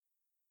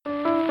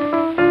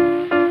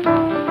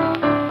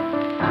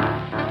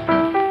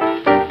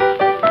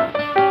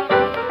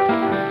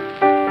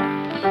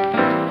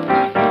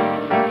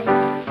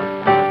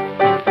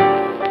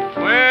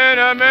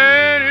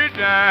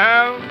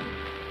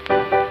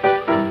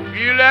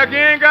like he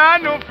ain't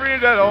got no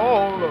friends at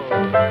all.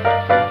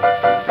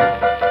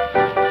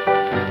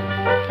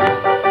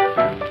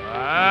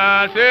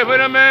 I say when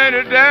a man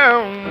is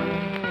down,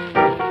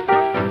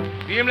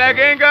 seem like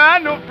he ain't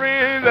got no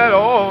friends at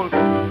all.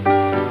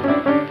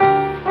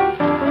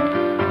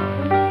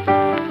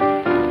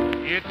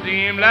 It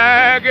seems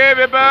like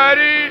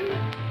everybody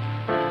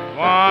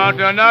wants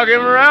to knock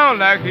him around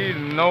like he's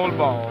an old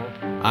ball.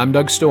 I'm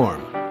Doug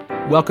Storm.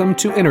 Welcome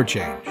to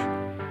Interchange.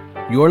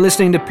 You're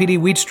listening to Petey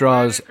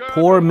Wheatstraw's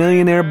Poor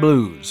Millionaire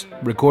Blues,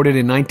 recorded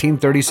in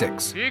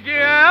 1936. He can't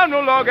have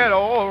no luck at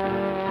all.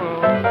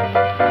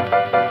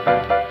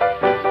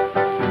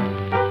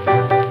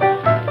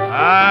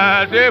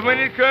 I said when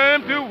it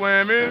comes to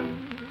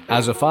women.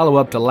 As a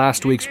follow-up to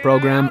last week's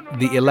program,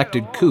 The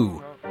Elected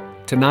Coup,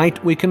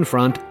 tonight we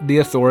confront the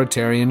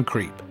authoritarian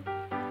creep.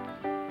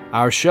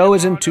 Our show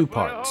is in two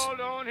parts.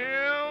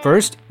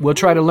 First, we'll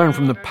try to learn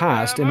from the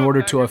past in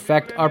order to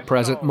affect our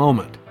present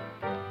moment.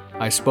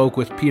 I spoke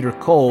with Peter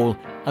Cole,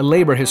 a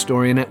labor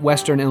historian at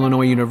Western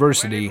Illinois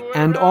University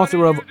and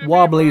author of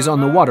Wobblies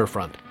on the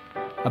Waterfront,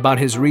 about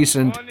his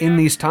recent In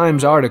These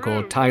Times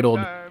article titled,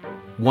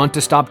 Want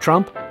to Stop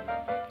Trump?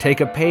 Take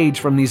a page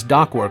from these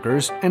dock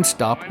workers and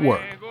stop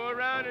work.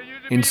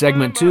 In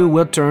segment 2,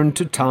 we'll turn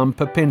to Tom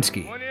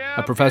Popinski,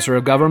 a professor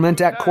of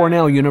government at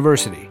Cornell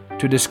University,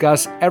 to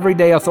discuss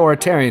everyday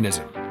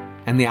authoritarianism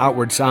and the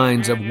outward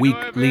signs of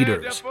weak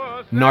leaders,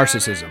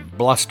 narcissism,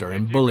 bluster,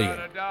 and bullying.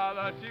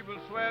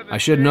 I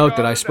should note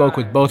that I spoke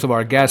with both of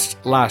our guests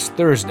last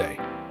Thursday,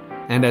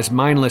 and as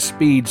mindless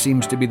speed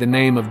seems to be the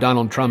name of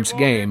Donald Trump's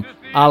game,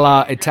 a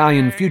la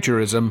Italian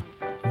futurism,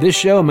 this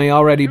show may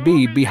already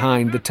be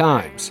behind the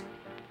times.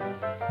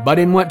 But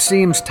in what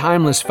seems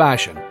timeless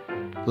fashion,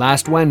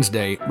 last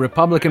Wednesday,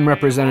 Republican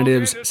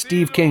Representatives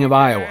Steve King of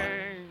Iowa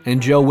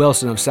and Joe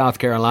Wilson of South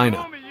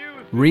Carolina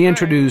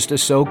reintroduced a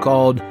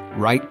so-called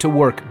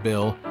right-to-work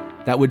bill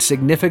that would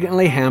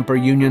significantly hamper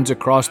unions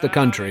across the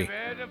country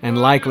and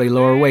likely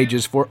lower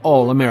wages for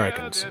all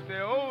Americans.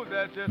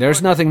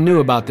 There's nothing new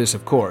about this,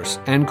 of course,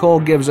 and Cole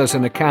gives us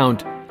an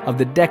account of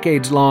the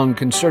decades-long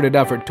concerted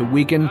effort to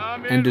weaken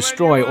and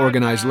destroy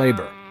organized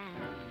labor.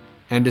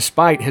 And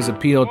despite his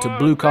appeal to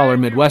blue-collar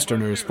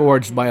Midwesterners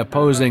forged by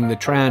opposing the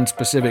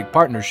Trans-Pacific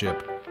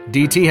Partnership,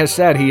 DT has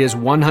said he is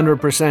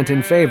 100%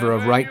 in favor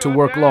of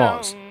right-to-work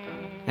laws,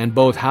 and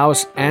both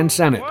House and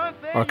Senate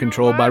are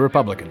controlled by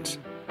Republicans.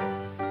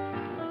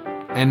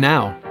 And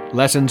now,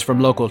 lessons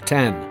from Local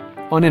 10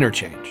 on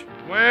Interchange.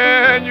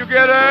 When you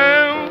get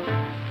out,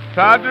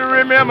 try to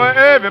remember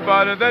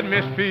everybody that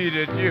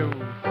mistreated you.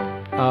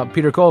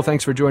 Peter Cole,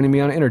 thanks for joining me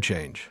on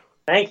Interchange.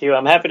 Thank you.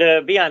 I'm happy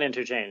to be on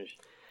Interchange.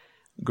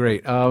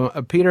 Great.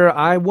 Peter,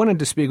 I wanted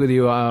to speak with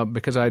you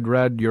because I'd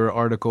read your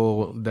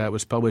article that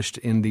was published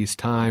in These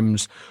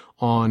Times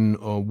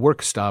on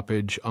work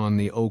stoppage on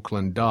the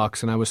Oakland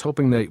docks, and I was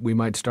hoping that we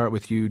might start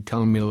with you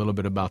telling me a little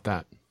bit about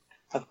that.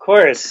 Of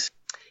course.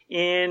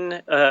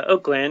 In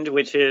Oakland,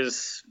 which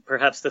is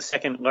perhaps the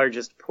second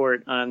largest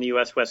port on the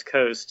U.S. West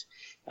Coast,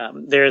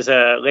 there's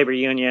a labor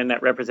union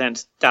that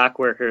represents dock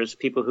workers,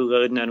 people who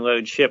load and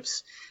unload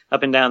ships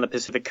up and down the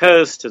Pacific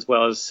coast, as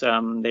well as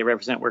they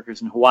represent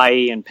workers in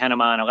Hawaii and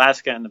Panama and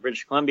Alaska and the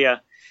British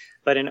Columbia.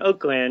 But in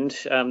Oakland,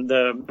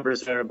 the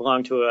members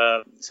belong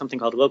to something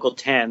called Local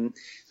 10,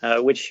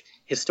 which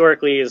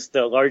historically is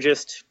the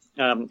largest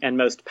and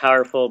most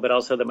powerful, but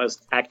also the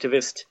most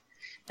activist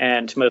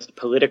and most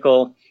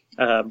political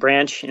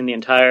branch in the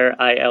entire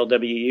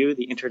ILWU,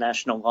 the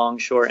International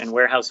Longshore and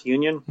Warehouse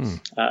Union.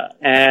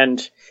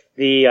 And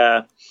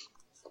the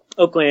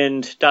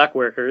Oakland dock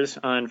workers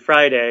on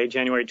Friday,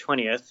 January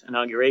 20th,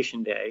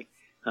 Inauguration Day,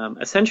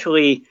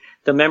 essentially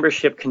the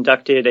membership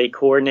conducted a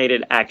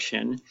coordinated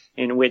action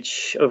in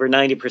which over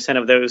 90%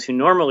 of those who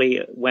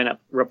normally went up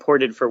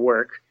reported for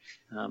work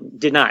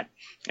did not.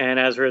 And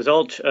as a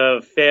result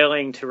of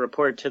failing to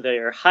report to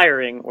their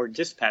hiring or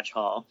dispatch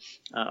hall,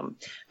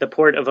 the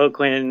Port of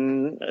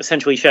Oakland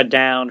essentially shut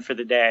down for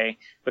the day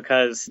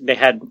because they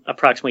had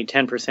approximately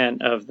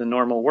 10% of the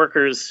normal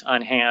workers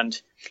on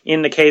hand.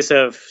 In the case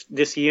of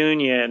this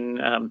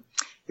union,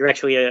 you're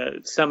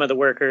actually some of the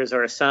workers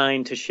are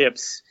assigned to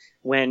ships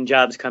when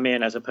jobs come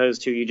in, as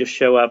opposed to you just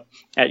show up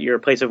at your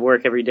place of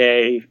work every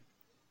day,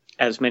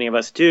 as many of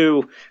us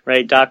do,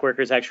 right? Dock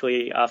workers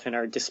actually often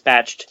are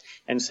dispatched.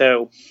 And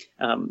so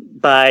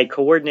by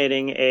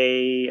coordinating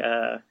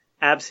a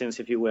absence,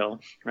 if you will,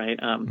 right,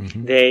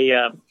 they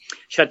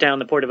shut down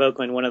the Port of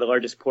Oakland, one of the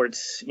largest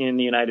ports in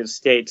the United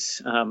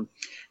States.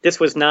 This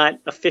was not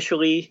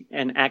officially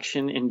an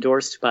action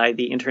endorsed by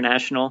the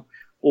international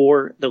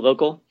or the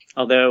local,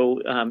 although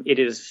it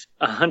is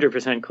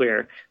 100%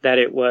 clear that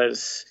it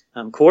was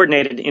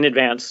coordinated in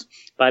advance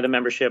by the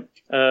membership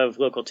of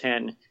Local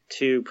 10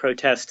 to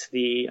protest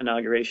the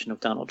inauguration of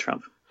Donald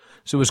Trump.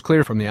 So it was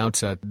clear from the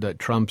outset that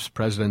Trump's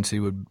presidency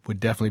would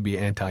definitely be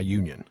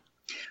anti-union.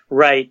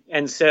 Right.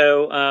 And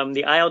so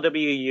the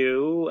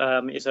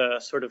ILWU is a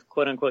sort of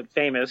quote-unquote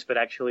famous, but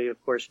actually,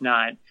 of course,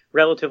 not,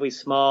 relatively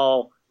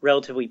small,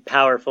 relatively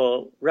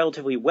powerful,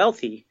 relatively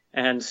wealthy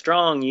and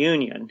strong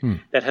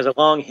union that has a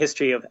long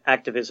history of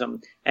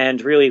activism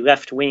and really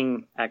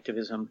left-wing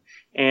activism.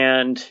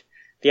 And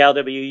the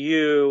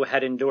ILWU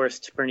had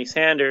endorsed Bernie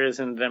Sanders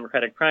in the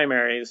Democratic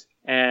primaries,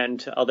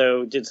 and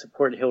although did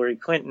support Hillary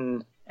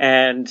Clinton,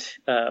 and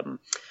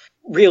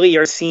really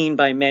are seen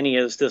by many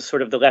as the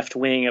sort of the left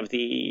wing of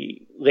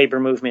the labor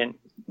movement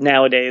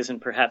nowadays,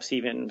 and perhaps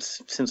even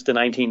since the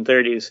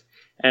 1930s.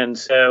 And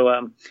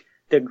so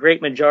the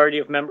great majority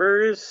of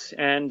members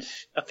and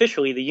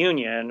officially the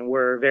union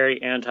were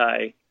very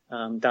anti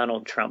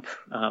Donald Trump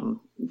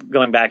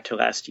going back to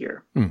last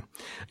year.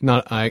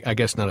 I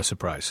guess not a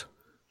surprise.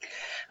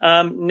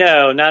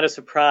 No, not a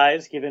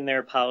surprise given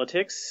their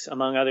politics.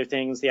 Among other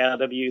things, the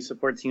ILWU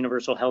supports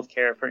universal health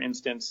care, for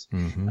instance.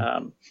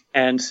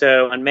 And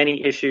so on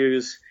many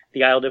issues,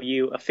 the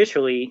ILWU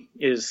officially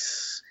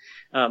is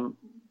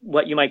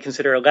what you might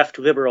consider a left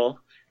liberal.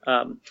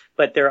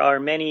 But there are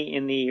many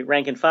in the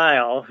rank and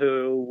file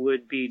who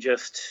would be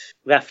just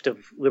left of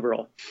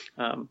liberal.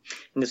 And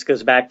this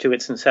goes back to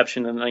its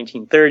inception in the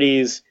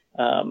 1930s.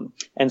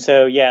 And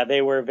so, yeah,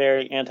 they were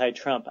very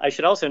anti-Trump. I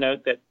should also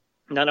note that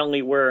not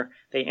only were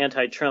they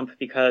anti-Trump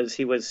because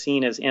he was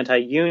seen as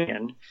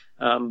anti-union,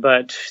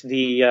 but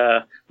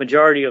the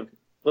majority of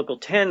Local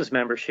 10's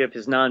membership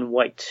is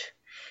non-white.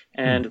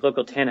 And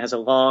Local 10 has a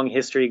long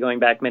history going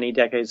back many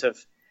decades of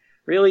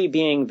really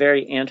being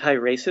very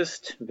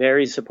anti-racist,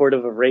 very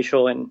supportive of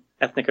racial and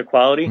ethnic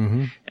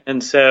equality.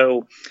 And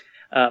so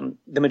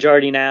the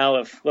majority now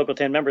of Local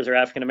 10 members are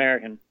African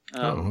American.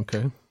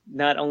 Okay.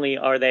 Not only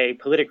are they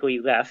politically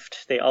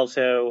left, they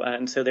also,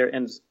 and so they're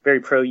very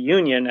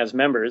pro-union as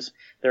members,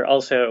 they're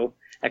also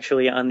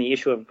actually on the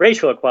issue of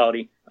racial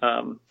equality,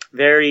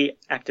 very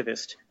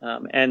activist.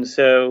 And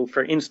so,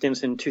 for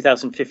instance, in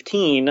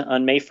 2015,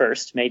 on May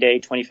 1st, May Day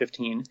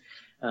 2015,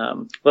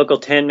 Local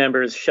 10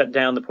 members shut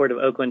down the Port of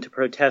Oakland to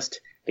protest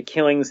the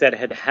killings that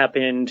had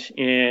happened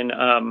in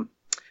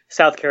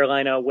South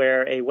Carolina,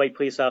 where a white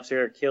police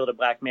officer killed a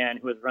black man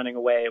who was running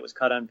away. It was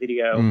caught on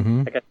video.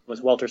 I guess it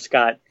was Walter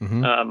Scott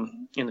in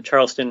the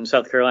Charleston,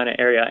 South Carolina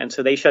area. And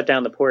so they shut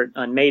down the port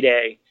on May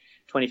Day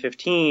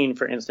 2015,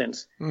 for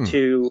instance,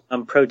 to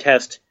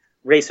protest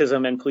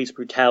racism and police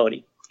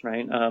brutality,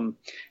 right? And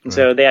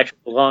so they actually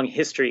have a long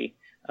history.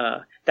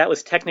 That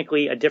was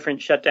technically a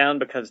different shutdown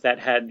because that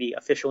had the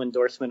official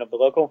endorsement of the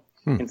local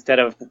instead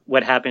of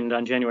what happened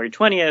on January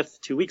 20th,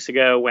 2 weeks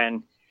ago,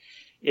 when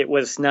it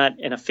was not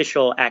an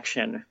official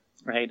action,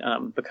 right?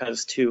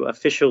 Because to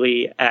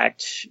officially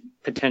act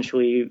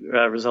potentially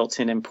results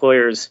in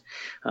employers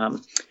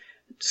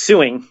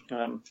suing.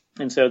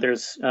 And so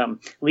there's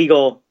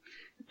legal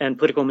and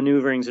political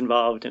maneuverings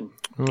involved, and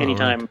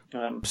anytime.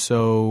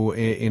 So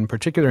in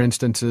particular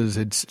instances,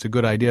 it's a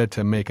good idea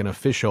to make an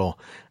official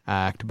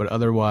act, but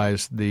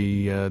otherwise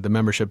the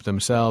membership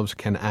themselves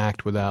can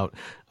act without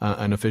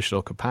an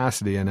official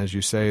capacity. And as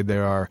you say,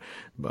 there are,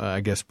 I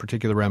guess,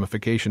 particular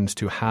ramifications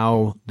to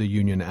how the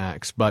union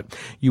acts. But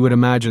you would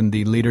imagine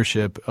the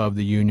leadership of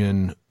the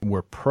union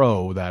were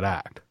pro that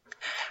act.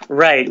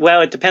 Right.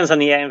 Well, it depends on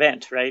the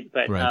event, right?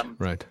 But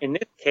right. In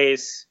this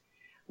case,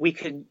 we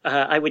could,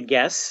 I would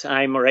guess,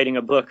 I'm writing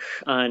a book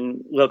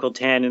on Local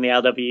 10 and the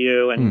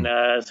LWU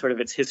and sort of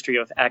its history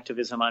of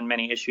activism on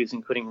many issues,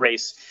 including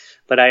race.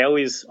 But I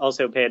always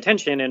also pay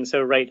attention and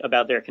so write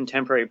about their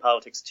contemporary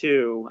politics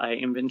too. I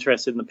am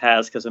interested in the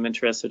past because I'm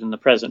interested in the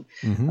present.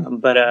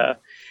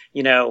 But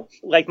you know,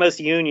 like most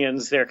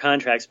unions, their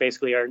contracts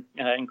basically are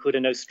include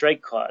a no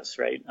strike clause,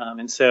 right?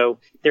 And so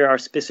there are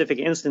specific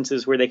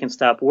instances where they can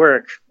stop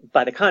work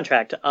by the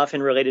contract,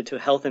 often related to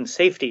health and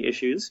safety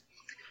issues,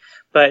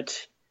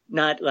 but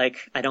not like,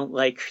 I don't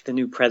like the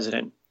new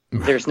president.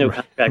 There's no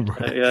contract.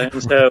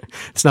 And so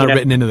it's not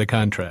written into the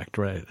contract,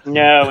 right?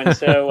 No. And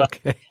so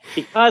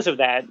because of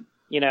that,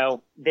 you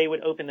know, they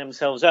would open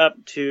themselves up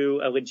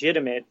to a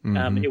legitimate,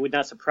 it would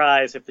not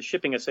surprise if the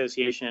shipping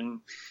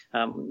association,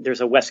 there's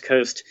a West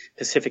Coast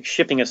Pacific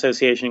Shipping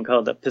Association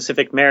called the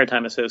Pacific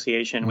Maritime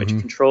Association, which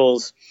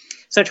controls,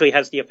 essentially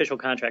has the official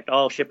contract.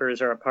 All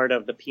shippers are a part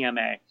of the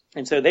PMA.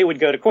 And so they would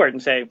go to court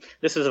and say,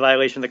 this is a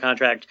violation of the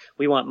contract.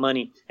 We want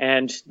money.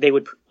 And they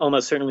would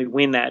almost certainly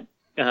win that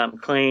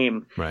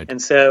claim. Right.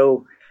 And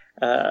so,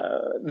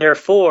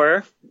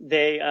 therefore,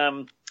 they,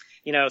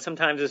 you know,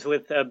 sometimes it's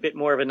with a bit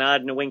more of a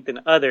nod and a wink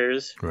than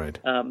others. Right.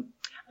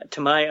 To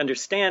my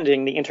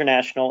understanding, the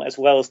international as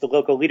well as the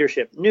local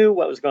leadership knew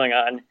what was going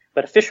on,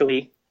 but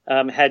officially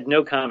had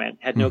no comment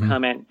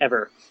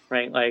ever.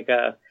 Right. Like,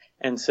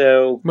 and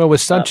so, well, with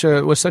such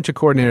a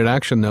coordinated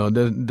action, though,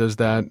 does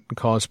that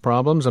cause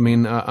problems? I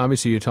mean,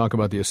 obviously, you talk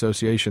about the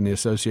association. The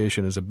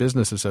association is a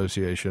business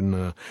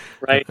association,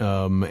 right?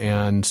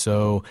 And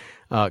so,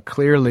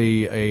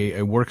 clearly,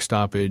 a work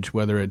stoppage,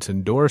 whether it's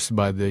endorsed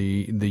by the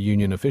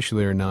union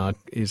officially or not,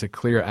 is a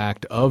clear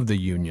act of the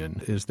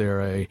union. Is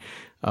there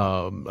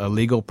a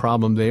legal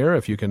problem there?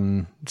 If you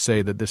can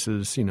say that this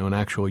is, you know, an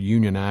actual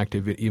union act,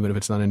 even if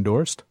it's not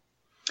endorsed.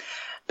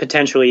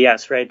 Potentially,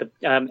 yes, right.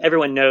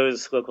 Everyone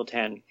knows Local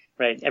 10,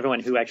 right? Everyone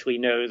who actually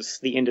knows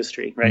the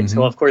industry, right?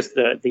 So, of course,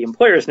 the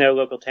employers know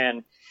Local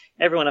 10.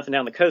 Everyone up and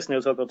down the coast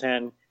knows Local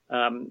 10.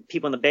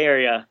 people in the Bay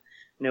Area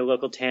know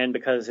Local 10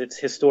 because it's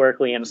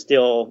historically and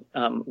still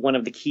one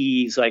of the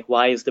keys, like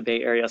why is the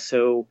Bay Area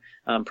so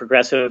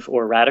progressive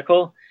or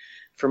radical?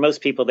 For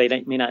most people, they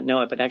may not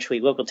know it, but actually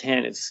Local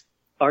 10 is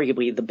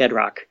arguably the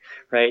bedrock,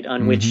 right,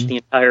 on which the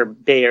entire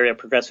Bay Area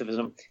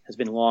progressivism has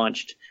been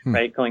launched,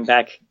 right, going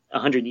back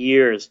 100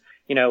 years.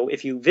 You know,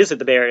 if you visit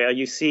the Bay Area,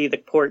 you see the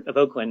port of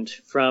Oakland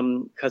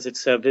because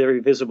it's very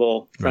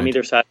visible from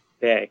either side of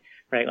the bay,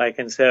 right? Like,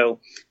 and so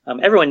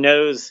everyone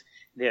knows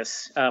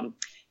this.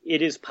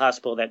 It is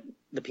possible that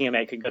the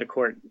PMA could go to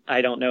court.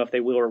 I don't know if they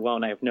will or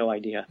won't. I have no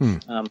idea.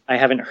 I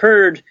haven't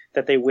heard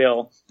that they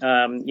will.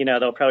 You know,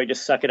 they'll probably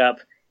just suck it up,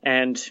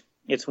 and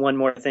it's one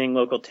more thing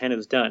Local 10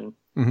 has done.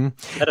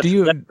 Let's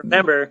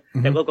remember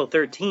that Local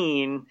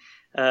 13,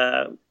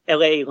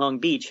 LA Long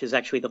Beach, is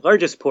actually the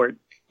largest port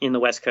in the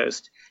West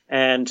Coast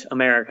and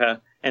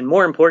America, and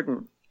more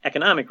important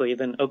economically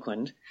than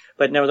Oakland.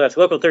 But nevertheless,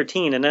 Local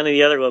 13 and none of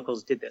the other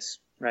locals did this,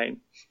 right?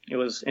 It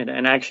was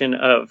an action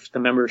of the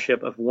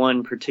membership of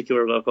one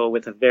particular local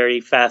with a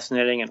very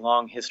fascinating and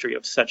long history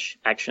of such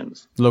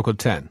actions. Local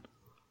 10.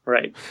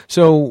 Right.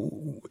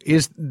 So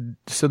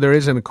there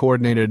isn't a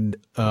coordinated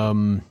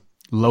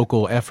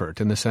local effort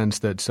in the sense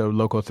that, so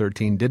Local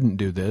 13 didn't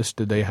do this.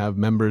 Did they have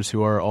members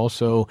who are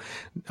also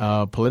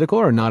political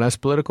or not as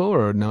political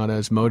or not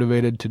as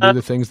motivated to do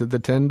the things that the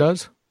 10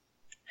 does?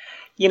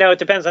 You know, it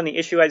depends on the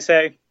issue, I'd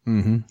say.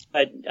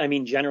 But, I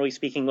mean, generally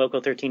speaking,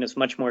 Local 13 is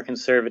much more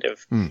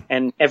conservative.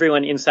 And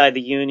everyone inside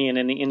the union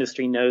and the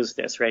industry knows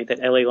this, right, that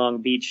LA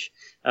Long Beach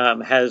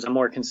has a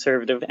more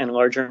conservative and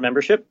larger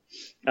membership.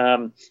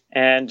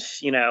 And,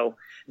 you know,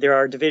 there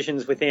are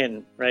divisions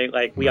within, right?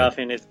 Like we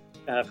often,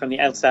 from the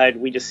outside,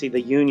 we just see the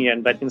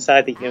union, but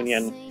inside the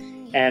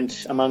union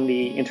and among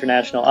the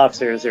international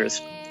officers,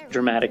 there's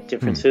dramatic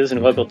differences.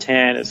 And Local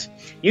 10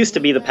 used to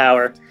be the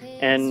power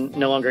and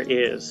no longer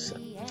is.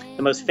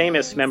 The most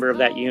famous member of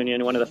that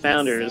union, one of the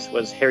founders,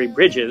 was Harry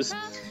Bridges.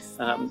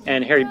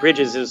 And Harry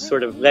Bridges is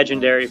sort of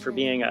legendary for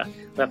being a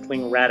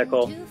left-wing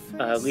radical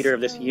leader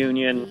of this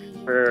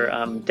union for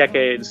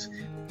decades.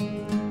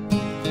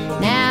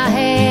 Now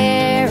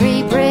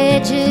Harry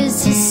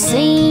Bridges has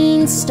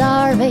seen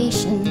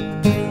starvation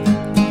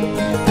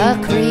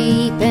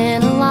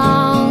a-creeping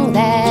along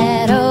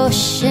that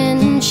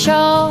ocean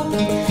shore.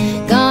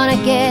 Gonna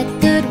get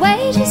good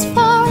wages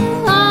for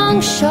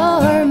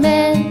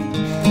longshoremen.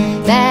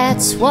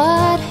 That's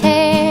what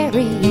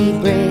Harry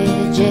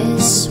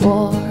Bridges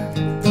swore.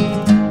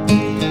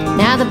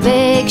 Now the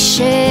big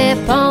ship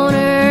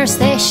owners,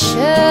 they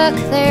shook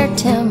their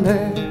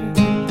timber,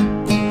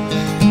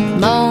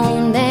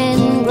 moaned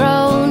and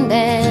groaned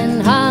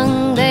and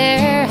hung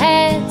their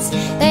heads.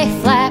 They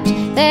flapped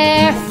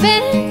their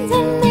fins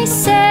and they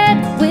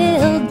said,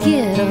 we'll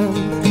get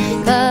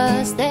 'em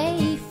 'cause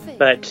they fit.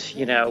 But,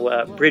 you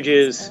know,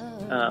 Bridges,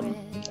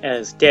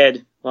 as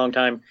dead, long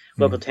time,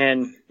 Local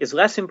 10 is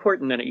less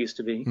important than it used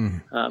to be.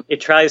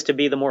 It tries to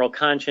be the moral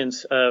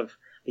conscience of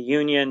the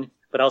union,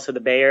 but also the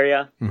Bay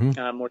Area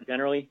more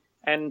generally.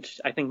 And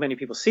I think many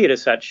people see it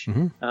as such.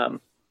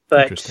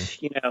 But,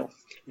 you know,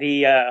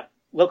 the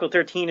Local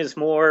 13 is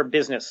more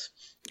business.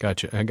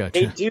 Gotcha. I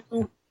gotcha.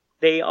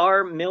 They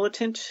are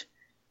militant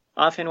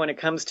often when it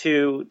comes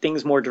to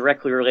things more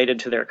directly related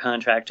to their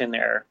contract and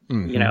their,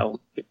 you know,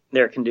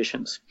 their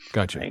conditions.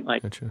 Gotcha. Right?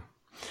 Like, gotcha.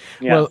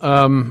 Yeah.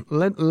 Well,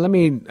 let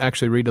me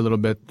actually read a little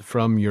bit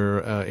from your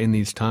In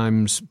These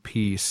Times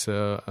piece.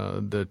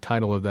 The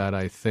title of that,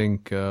 I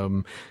think,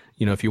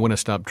 you know, if you want to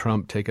stop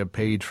Trump, take a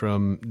page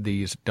from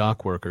these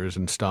dock workers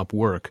and stop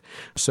work.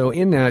 So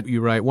in that,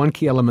 you write, one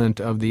key element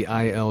of the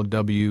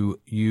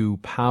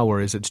ILWU power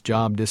is its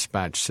job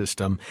dispatch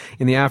system.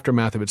 In the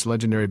aftermath of its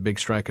legendary big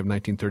strike of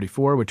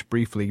 1934, which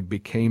briefly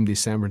became the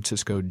San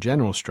Francisco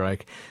General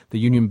Strike, the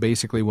union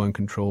basically won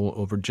control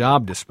over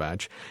job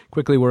dispatch.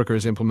 Quickly,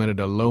 workers implemented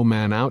a low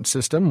man out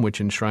system, which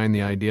enshrined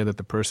the idea that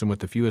the person with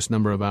the fewest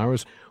number of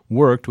hours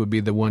worked would be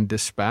the one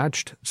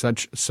dispatched.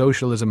 Such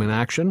socialism in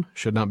action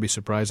should not be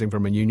surprising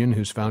from a union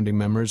whose founding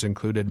members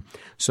included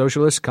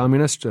socialists,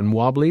 communists, and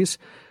wobblies,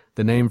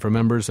 the name for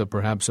members of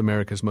perhaps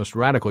America's most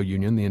radical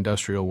union, the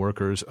Industrial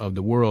Workers of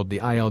the World. The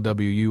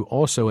ILWU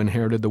also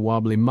inherited the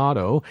wobbly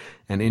motto,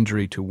 an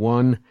injury to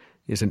one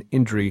is an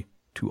injury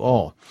to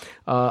all.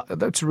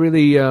 That's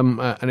really, and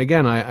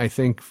again, I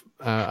think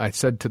I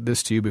said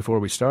this to you before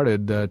we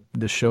started, that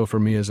this show for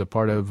me is a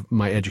part of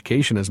my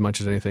education as much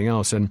as anything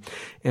else. And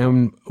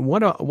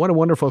what a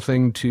wonderful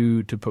thing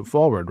to put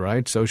forward,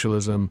 right?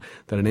 Socialism,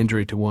 that an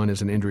injury to one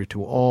is an injury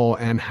to all,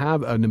 and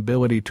have an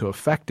ability to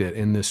affect it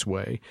in this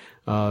way.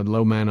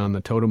 Low man on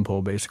the totem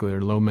pole, basically,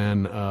 or low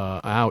man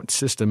out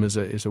system is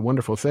a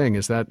wonderful thing.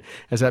 Has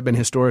that been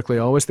historically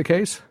always the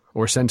case,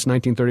 or since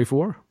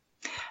 1934?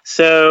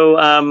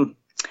 So,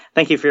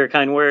 thank you for your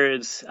kind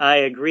words. I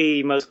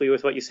agree mostly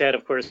with what you said.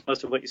 Of course,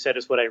 most of what you said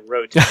is what I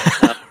wrote.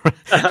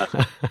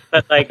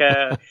 But like,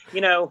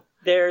 you know,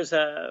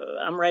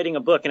 I'm writing a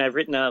book and I've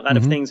written a lot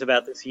of things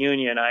about this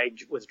union. I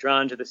was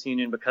drawn to this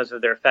union because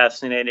of their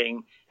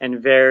fascinating and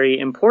very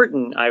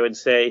important, I would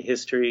say,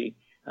 history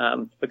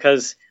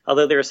because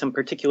although there are some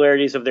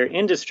particularities of their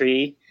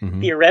industry,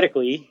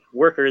 theoretically,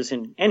 workers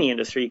in any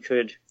industry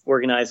could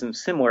organize in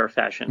similar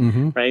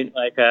fashion, right?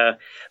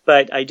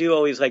 But I do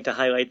always like to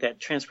highlight that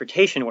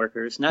transportation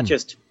workers, not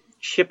just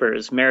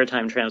shippers,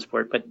 maritime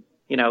transport, but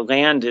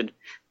landed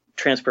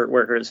transport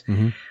workers.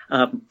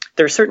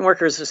 There are certain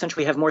workers who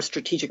essentially have more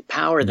strategic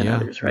power than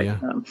others, right?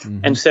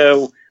 And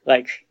so,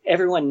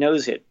 everyone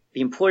knows it.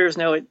 The employers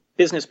know it.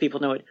 Business people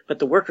know it, but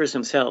the workers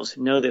themselves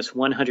know this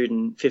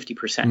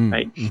 150%,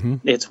 right?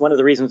 It's one of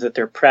the reasons that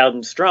they're proud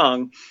and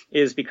strong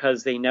is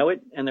because they know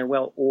it and they're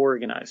well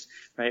organized,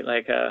 right?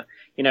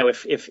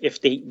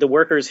 If the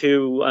workers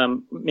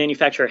who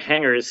manufacture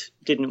hangars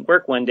didn't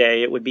work one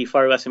day, it would be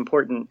far less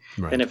important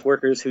than if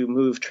workers who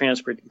move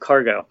transport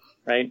cargo,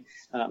 right?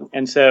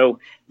 And so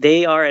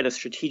they are at a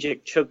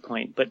strategic choke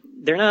point, but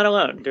they're not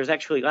alone. There's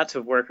actually lots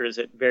of workers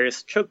at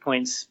various choke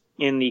points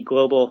in the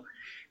global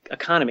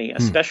economy,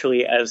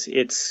 especially as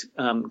it's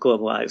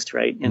globalized,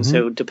 right? And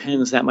so it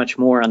depends that much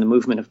more on the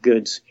movement of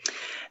goods.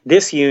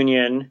 This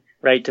union,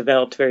 right,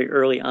 developed very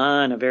early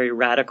on a very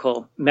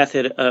radical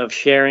method of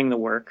sharing the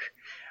work.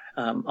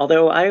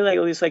 Although I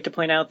always like to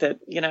point out that,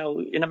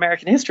 in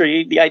American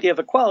history, the idea of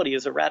equality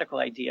is a radical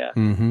idea.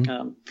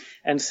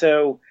 And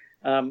so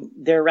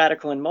they're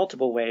radical in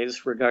multiple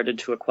ways regarded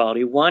to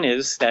equality. One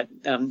is that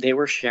they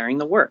were sharing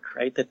the work,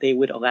 right? That they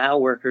would allow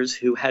workers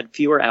who had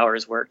fewer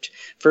hours worked,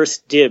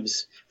 first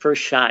dibs,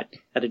 first shot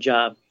at a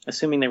job,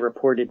 assuming they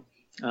reported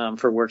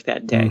for work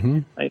that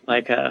day.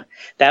 Right?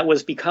 That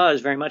was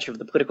because very much of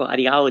the political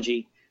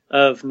ideology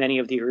of many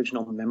of the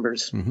original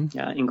members,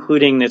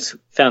 including its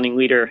founding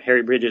leader,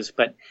 Harry Bridges,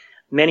 but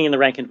many in the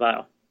rank and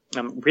file.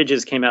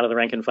 Bridges came out of the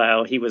rank and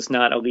file. He was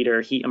not a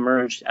leader. He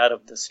emerged out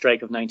of the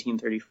strike of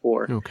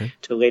 1934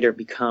 to later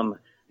become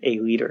a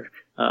leader.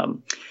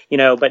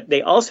 But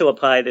they also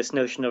apply this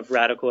notion of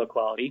radical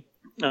equality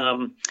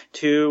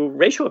to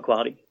racial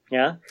equality.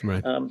 Yeah.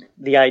 Right.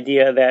 The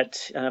idea that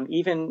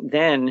even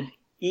then,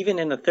 even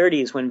in the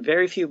 30s, when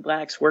very few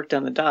blacks worked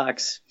on the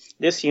docks,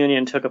 this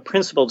union took a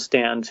principled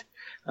stand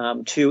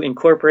to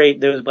incorporate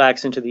those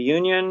blacks into the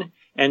union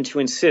and to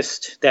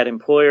insist that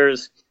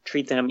employers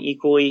treat them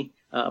equally.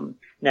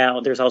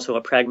 Now, there's also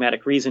a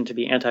pragmatic reason to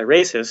be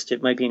anti-racist.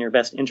 It might be in your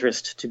best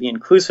interest to be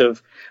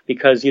inclusive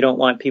because you don't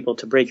want people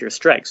to break your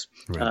strikes.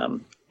 Right.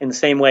 In the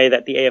same way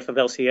that the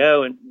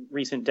AFL-CIO in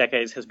recent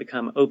decades has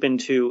become open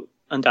to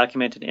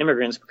undocumented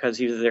immigrants because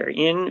either they're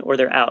in or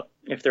they're out.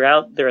 If they're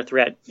out, they're a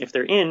threat. If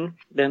they're in,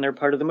 then they're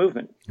part of the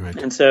movement. Right.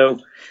 And so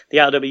the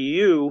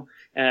IWU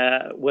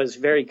was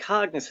very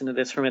cognizant of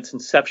this from its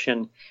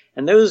inception.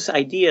 And those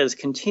ideas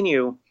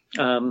continue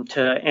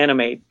to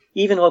animate.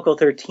 Even Local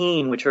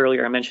 13, which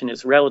earlier I mentioned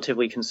is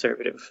relatively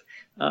conservative,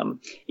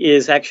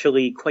 is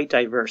actually quite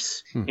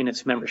diverse in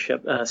its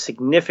membership. A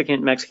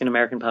significant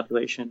Mexican-American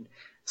population,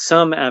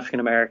 some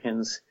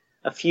African-Americans,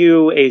 a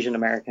few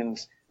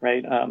Asian-Americans,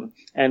 right?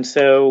 And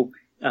so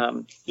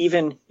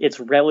even its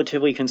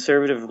relatively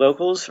conservative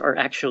locals are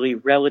actually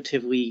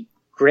relatively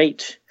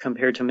great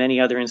compared to many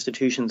other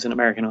institutions in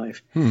American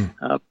life.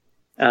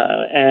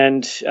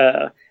 And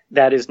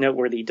that is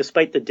noteworthy.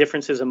 Despite the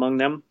differences among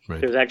them,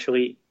 there's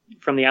actually,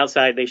 from the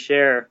outside, they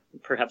share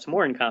perhaps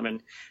more in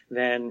common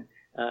than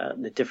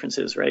the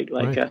differences, right?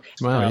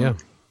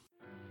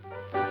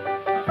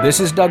 This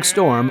is Doug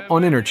Storm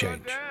on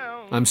Interchange.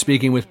 I'm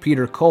speaking with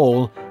Peter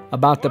Cole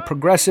about the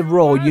progressive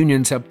role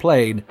unions have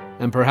played,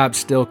 and perhaps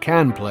still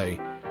can play,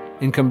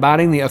 in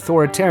combating the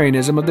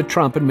authoritarianism of the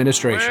Trump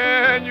administration.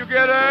 When you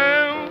get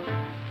out,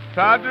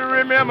 try to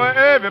remember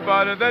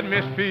everybody that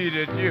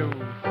mistreated you.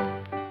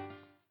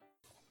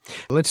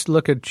 Let's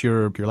look at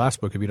your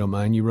last book, if you don't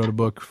mind. You wrote a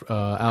book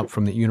out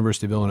from the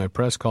University of Illinois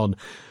Press called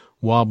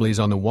Wobblies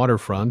on the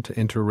Waterfront,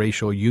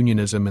 Interracial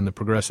Unionism in the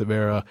Progressive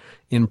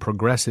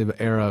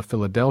Era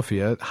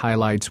Philadelphia. It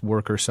highlights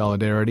worker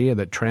solidarity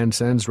that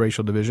transcends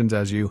racial divisions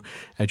as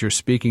you're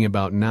speaking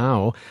about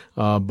now,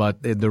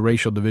 but the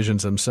racial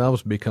divisions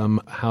themselves become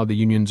how the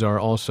unions are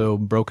also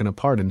broken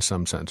apart in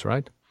some sense,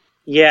 right?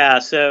 Yeah,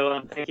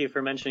 so thank you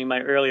for mentioning my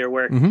earlier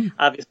work.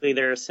 Obviously,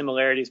 there are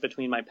similarities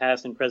between my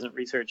past and present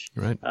research.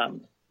 Right.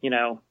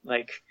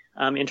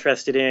 I'm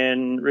interested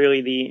in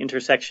really the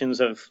intersections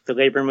of the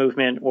labor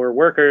movement or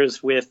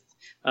workers with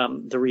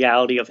the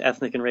reality of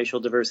ethnic and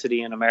racial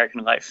diversity in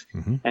American life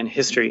and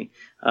history.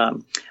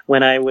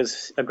 When I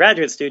was a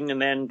graduate student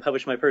and then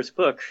published my first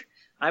book,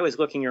 I was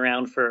looking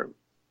around for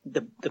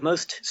the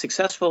most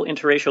successful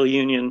interracial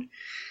union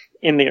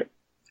in the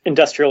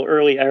industrial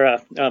early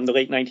era, the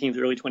late 19th,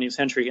 early 20th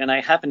century, and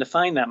I happened to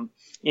find them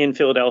in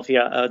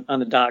Philadelphia on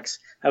the docks.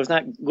 I was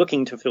not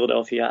looking to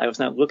Philadelphia. I was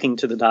not looking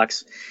to the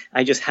docks.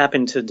 I just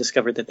happened to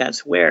discover that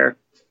that's where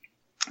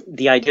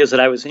the ideas that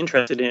I was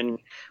interested in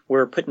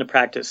were put into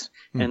practice.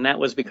 And that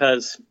was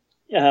because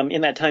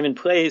in that time and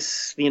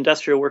place, the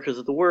industrial workers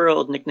of the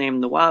world,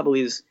 nicknamed the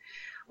Wobblies,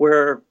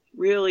 were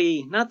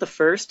really not the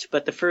first,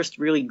 but the first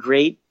really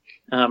great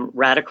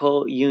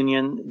radical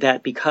union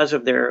that, because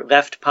of their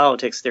left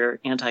politics, their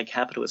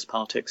anti-capitalist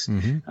politics,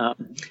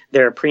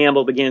 their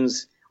preamble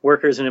begins,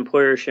 workers and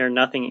employers share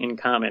nothing in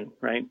common,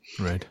 right?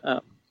 Right.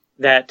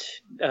 That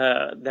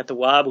the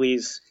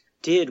Wobblies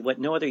did what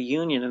no other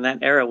union in that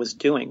era was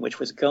doing, which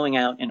was going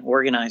out and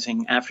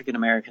organizing African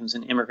Americans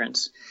and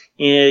immigrants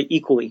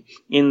equally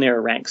in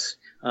their ranks.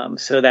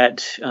 So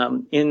that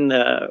in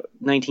the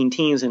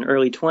 19-teens and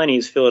early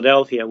 20s,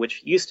 Philadelphia,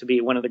 which used to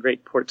be one of the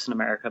great ports in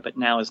America, but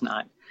now is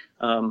not,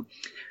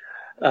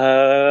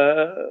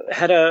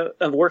 had a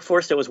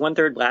workforce that was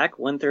 1/3 Black,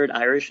 1/3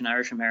 Irish and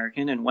Irish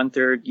American, and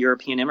 1/3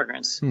 European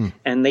immigrants.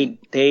 And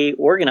they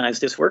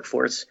organized this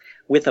workforce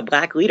with a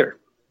Black leader,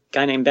 a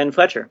guy named Ben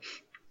Fletcher.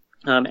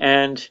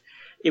 And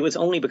it was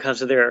only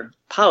because of their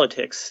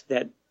politics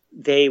that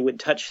they would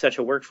touch such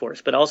a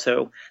workforce, but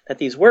also that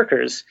these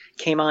workers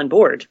came on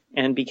board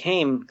and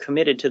became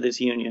committed to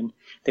this union.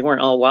 They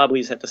weren't all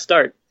Wobblies at the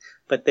start,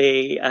 but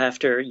they,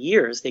 after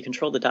years, they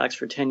controlled the docks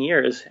for 10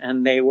 years,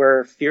 and they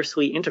were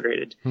fiercely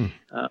integrated.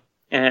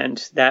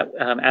 And that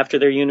after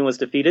their union was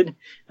defeated,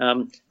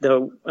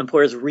 the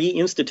employers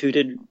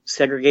reinstituted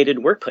segregated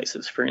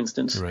workplaces, for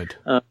instance. Right.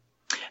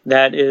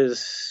 That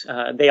is,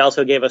 they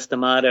also gave us the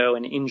motto,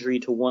 an injury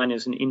to one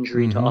is an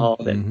injury to all,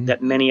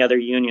 that many other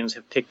unions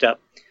have picked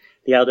up.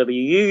 The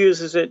LWU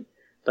uses it,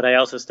 but I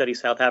also study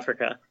South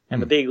Africa.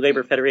 And the big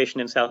labor federation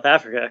in South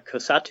Africa,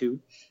 COSATU,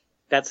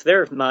 that's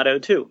their motto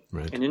too.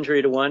 Right. An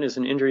injury to one is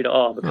an injury to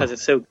all, because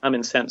it's so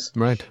common sense.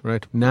 Right.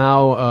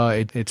 Now,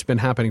 it's been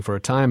happening for a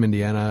time.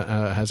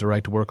 Indiana has a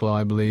right to work law,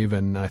 I believe,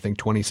 and I think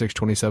 26,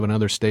 27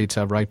 other states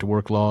have right to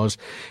work laws.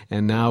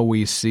 And now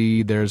we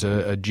see there's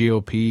a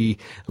GOP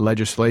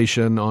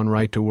legislation on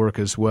right to work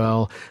as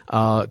well.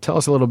 Tell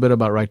us a little bit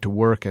about right to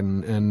work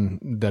and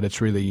that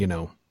it's really,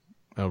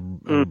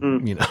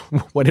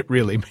 what it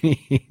really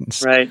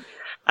means. Right.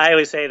 I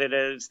always say that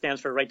it stands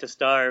for right to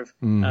starve.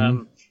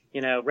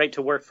 Right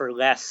to work for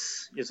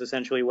less is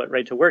essentially what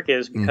right to work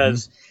is,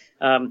 because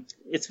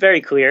it's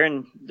very clear.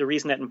 And the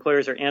reason that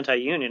employers are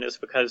anti-union is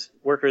because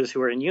workers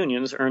who are in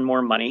unions earn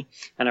more money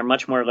and are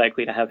much more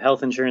likely to have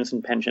health insurance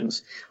and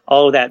pensions.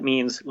 All of that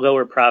means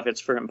lower profits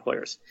for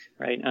employers,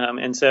 right?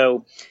 And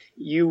so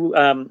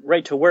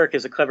right to work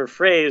is a clever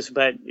phrase,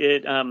 but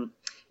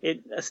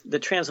the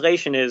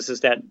translation is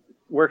that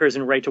workers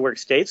in right to work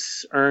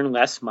states earn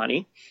less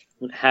money,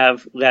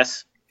 have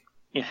less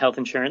health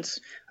insurance,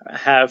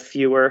 have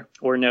fewer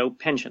or no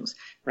pensions,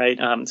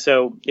 right?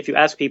 So if you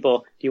ask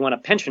people, do you want a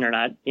pension or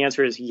not? The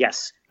answer is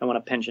yes, I want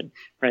a pension,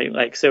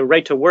 right? So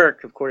right to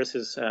work, of course,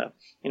 is, a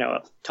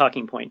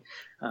talking point.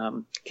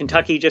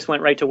 Kentucky just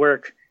went right to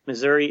work.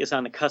 Missouri is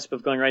on the cusp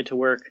of going right to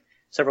work.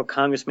 Several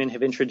congressmen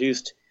have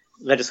introduced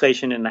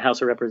legislation in the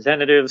House of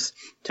Representatives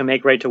to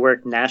make right to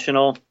work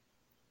national.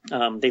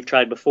 They've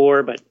tried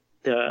before, but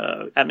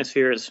the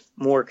atmosphere is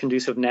more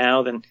conducive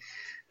now than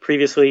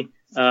previously.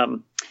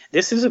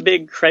 This is a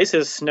big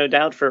crisis, no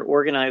doubt, for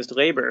organized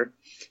labor,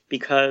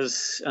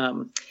 because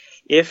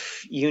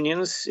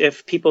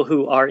if people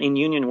who are in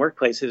union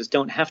workplaces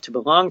don't have to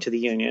belong to the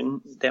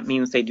union, that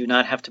means they do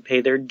not have to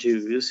pay their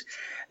dues.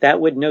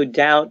 That would no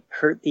doubt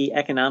hurt the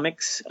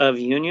economics of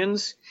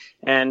unions.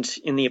 And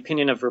in the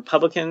opinion of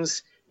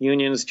Republicans,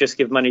 unions just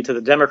give money to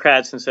the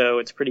Democrats, and so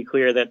it's pretty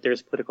clear that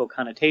there's political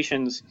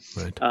connotations.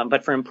 Right.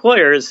 But for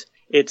employers,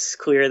 it's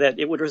clear that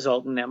it would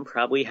result in them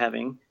probably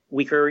having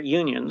weaker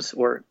unions,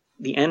 or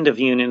the end of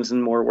unions in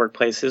more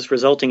workplaces,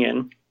 resulting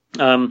in,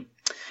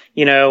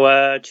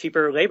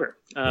 cheaper labor.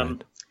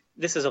 Right.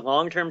 This is a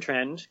long-term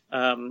trend.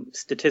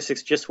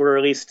 Statistics just were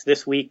released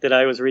this week that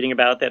I was reading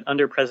about that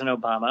under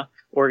President Obama,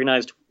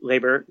 organized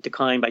labor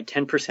declined by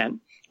 10%,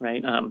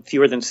 right?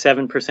 Fewer than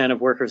 7% of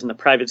workers in the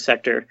private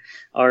sector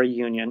are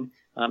union.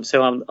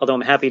 Although I'm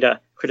happy to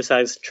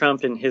criticize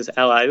Trump and his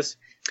allies,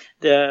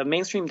 the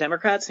mainstream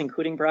Democrats,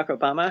 including Barack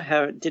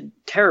Obama, did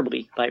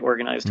terribly by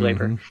organized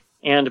labor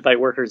and by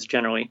workers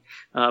generally,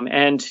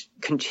 and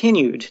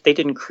continued. They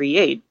didn't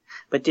create,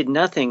 but did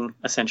nothing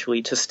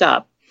essentially to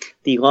stop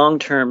the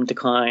long-term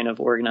decline of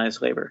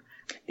organized labor.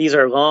 These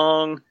are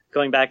long,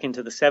 going back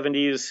into the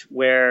 70s,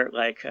 where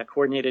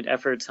coordinated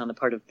efforts on the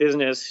part of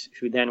business,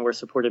 who then were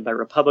supported by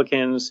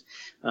Republicans,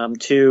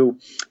 to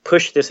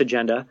push this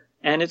agenda.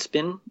 And it's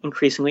been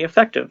increasingly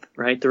effective,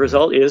 right? The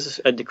result is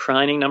a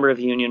declining number of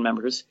union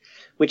members,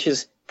 which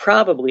is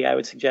probably, I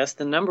would suggest,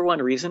 the number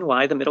one reason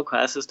why the middle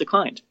class has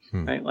declined,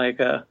 right?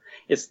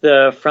 It's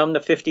from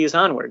the 50s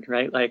onward,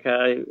 right?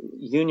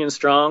 Union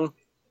strong,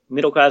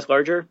 middle class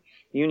larger,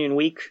 union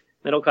weak,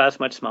 middle class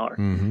much smaller,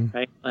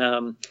 right?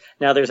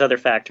 Now there's other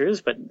factors,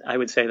 but I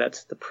would say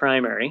that's the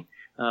primary.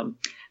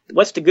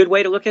 What's the good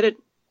way to look at it?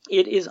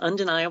 It is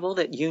undeniable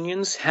that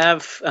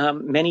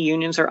many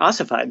unions are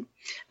ossified,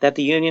 that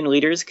the union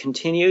leaders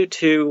continue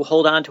to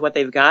hold on to what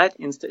they've got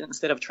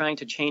instead of trying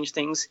to change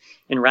things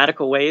in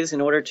radical ways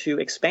in order to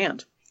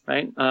expand,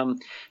 right?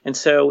 And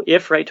so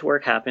if right to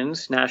work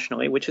happens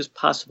nationally, which is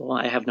possible,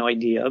 I have no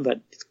idea,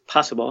 but it's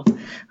possible,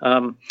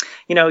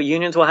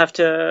 unions will have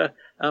to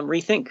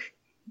rethink.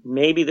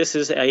 Maybe this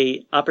is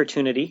an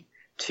opportunity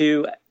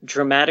to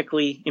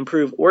dramatically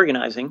improve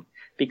organizing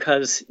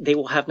because they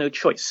will have no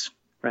choice.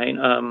 Right.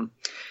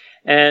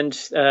 And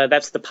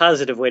that's the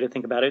positive way to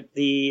think about it.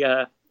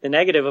 The The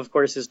negative, of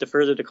course, is the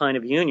further decline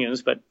of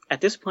unions. But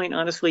at this point,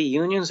 honestly,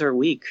 unions are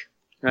weak,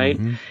 right?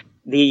 Mm-hmm.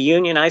 The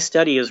union I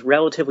study is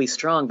relatively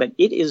strong, but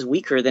it is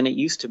weaker than it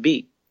used to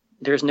be.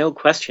 There's no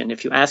question.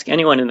 If you ask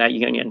anyone in that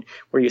union,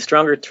 were you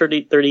stronger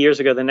 30 years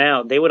ago than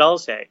now, they would all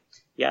say,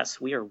 yes,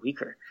 we are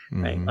weaker,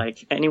 right?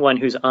 Like anyone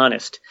who's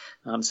honest.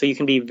 So you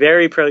can be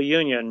very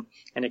pro-union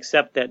and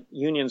accept that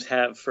unions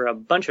have, for a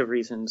bunch of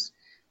reasons,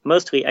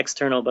 mostly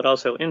external but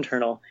also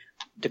internal,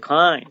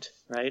 declined,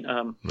 right?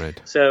 Right.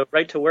 So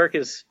right to work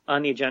is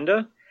on the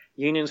agenda.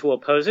 Unions will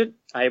oppose it.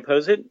 I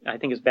oppose it. I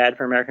think it's bad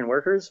for American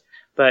workers.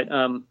 But,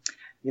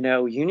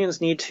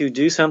 unions need to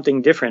do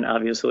something different,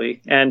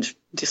 obviously. And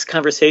this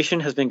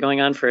conversation has been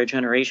going on for a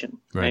generation,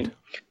 right?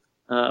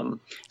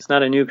 It's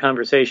not a new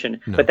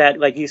conversation. No. But that,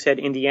 like you said,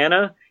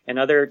 Indiana and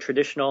other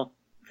traditional,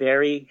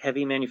 very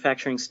heavy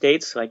manufacturing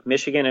states like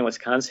Michigan and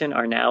Wisconsin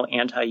are now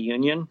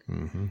anti-union.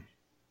 Mm-hmm.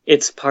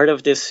 It's part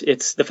of this.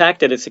 It's the fact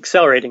that it's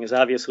accelerating is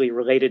obviously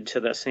related to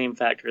the same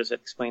factors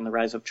that explain the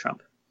rise of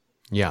Trump.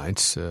 Yeah,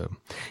 it's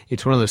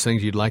one of those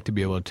things you'd like to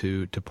be able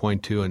to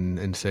point to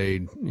and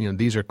say,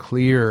 these are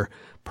clear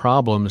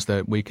problems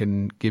that we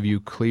can give you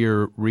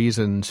clear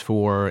reasons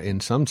for in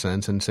some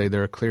sense and say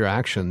there are clear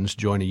actions,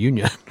 join a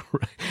union.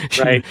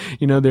 Right.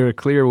 There are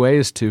clear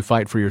ways to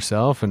fight for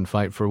yourself and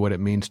fight for what it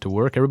means to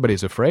work.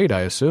 Everybody's afraid,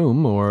 I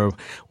assume, or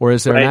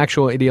is there an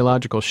actual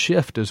ideological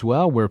shift as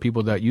well where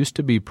people that used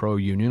to be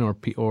pro-union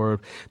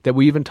or that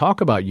we even talk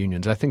about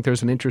unions? I think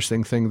there's an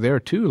interesting thing there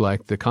too,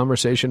 like the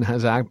conversation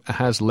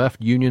has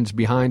left unions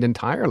behind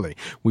entirely.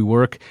 We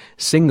work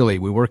singly,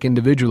 we work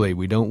individually,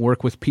 we don't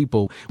work with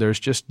people. There's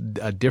just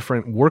a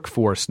different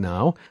workforce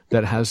now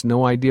that has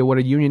no idea what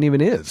a union even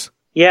is.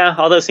 Yeah,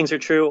 all those things are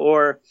true.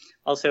 Or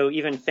also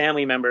even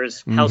family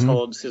members,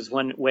 households is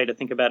one way to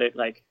think about it.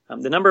 Like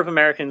the number of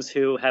Americans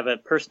who have a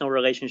personal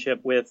relationship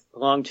with,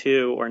 belong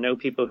to, or know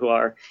people who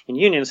are in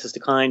unions has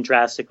declined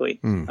drastically.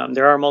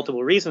 There are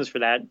multiple reasons for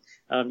that.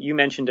 You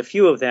mentioned a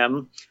few of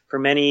them. For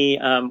many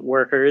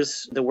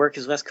workers, the work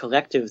is less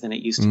collective than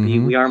it used to be.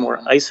 We are more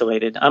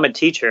isolated. I'm a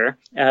teacher,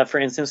 for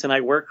instance, and I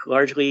work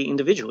largely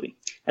individually.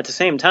 At the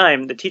same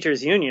time, the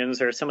teachers'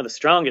 unions are some of the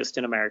strongest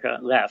in America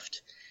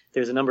left.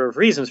 There's a number of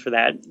reasons for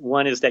that.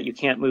 One is that you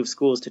can't move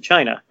schools to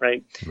China,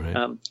 right?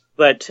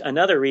 But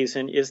another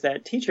reason is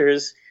that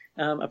teachers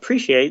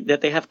appreciate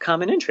that they have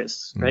common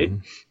interests, right?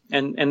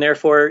 And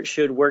therefore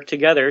should work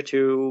together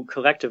to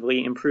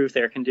collectively improve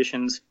their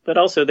conditions, but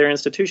also their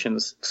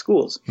institutions,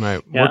 schools.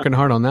 Right. Yeah. Working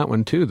hard on that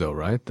one too, though,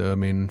 right?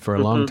 For a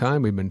long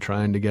time, we've been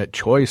trying to get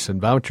choice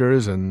and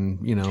vouchers and,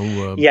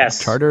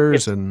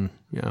 charters and,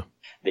 yeah.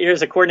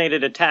 There's a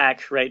coordinated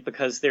attack, right?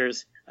 Because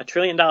there's $1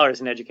 trillion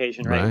in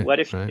education, right?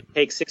 What if you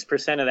take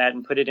 6% of that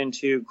and put it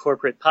into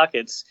corporate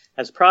pockets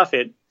as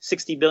profit,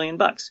 $60 billion,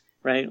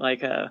 right?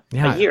 Like a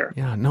year.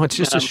 Yeah. No, it's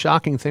just a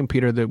shocking thing,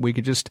 Peter, that we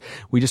just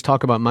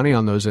talk about money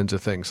on those ends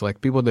of things.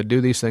 Like people that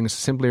do these things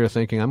simply are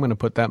thinking, I'm going to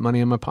put that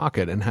money in my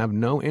pocket and have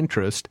no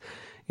interest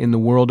in the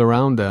world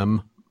around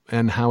them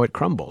and how it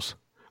crumbles.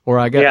 Or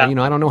I get, I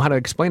don't know how to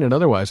explain it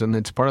otherwise. And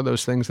it's part of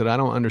those things that I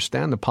don't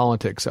understand the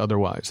politics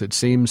otherwise. It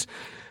seems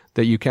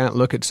that you can't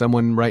look at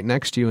someone right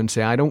next to you and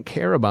say, I don't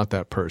care about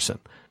that person.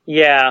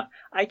 Yeah,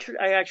 I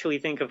actually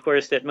think, of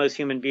course, that most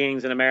human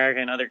beings in America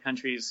and other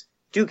countries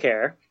do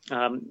care.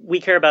 We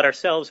care about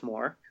ourselves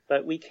more,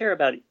 but we care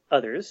about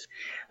others.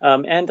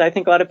 And I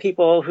think a lot of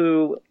people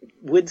who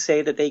would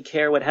say that they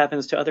care what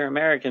happens to other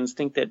Americans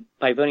think that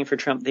by voting for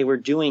Trump, they were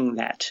doing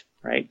that,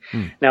 right?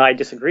 Now, I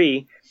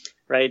disagree,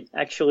 right?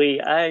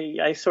 Actually,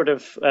 I sort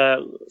of,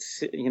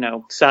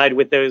 side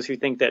with those who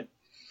think that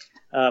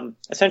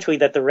essentially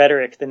that the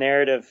rhetoric, the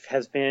narrative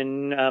has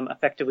been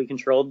effectively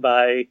controlled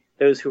by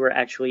those who are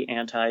actually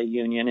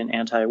anti-union and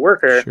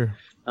anti-worker. Sure.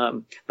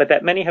 But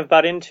that many have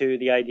bought into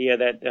the idea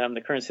that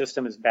the current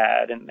system is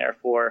bad and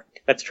therefore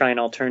let's try an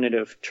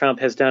alternative. Trump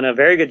has done a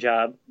very good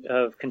job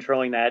of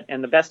controlling that.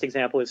 And the best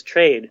example is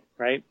trade,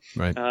 right?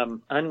 Right.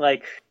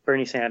 Unlike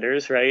Bernie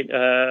Sanders, right?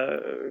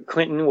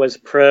 Clinton was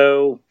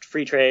pro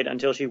free trade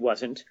until she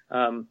wasn't.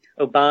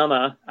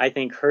 Obama, I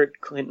think, hurt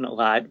Clinton a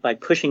lot by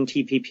pushing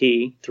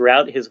TPP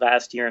throughout his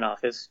last year in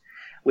office,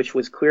 which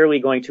was clearly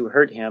going to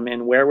hurt him.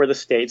 And where were the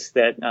states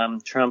that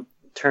Trump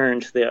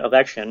turned the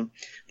election,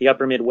 the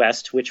upper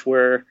Midwest, which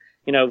were,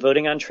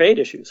 voting on trade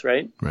issues,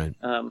 right? Right.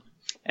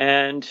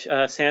 And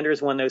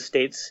Sanders won those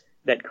states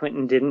that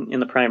Clinton didn't in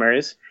the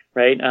primaries,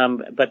 right?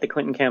 But the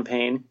Clinton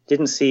campaign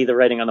didn't see the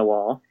writing on the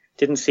wall,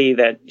 didn't see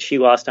that she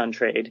lost on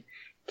trade,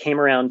 came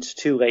around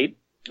too late.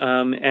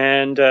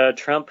 And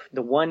Trump,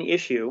 the one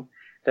issue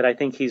that I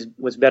think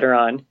was better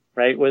on,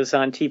 right, was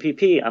on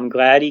TPP. I'm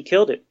glad he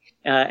killed it.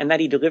 And that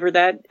he delivered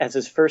that as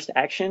his first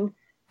action.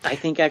 I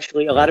think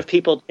actually a lot of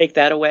people take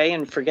that away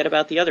and forget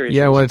about the other issues.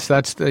 Yeah, well, it's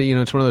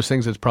one of those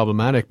things that's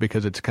problematic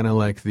because it's kind of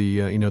like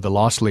the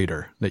loss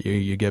leader that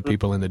you get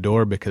people in the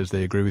door because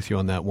they agree with you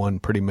on that one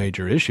pretty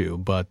major issue,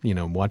 but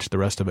watch the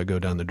rest of it go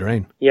down the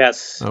drain.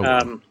 Yes. Oh,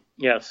 well.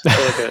 Yes.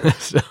 Very good.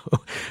 So,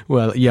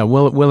 well, yeah,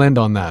 we'll end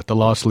on that. The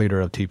loss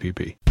leader of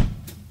TPP.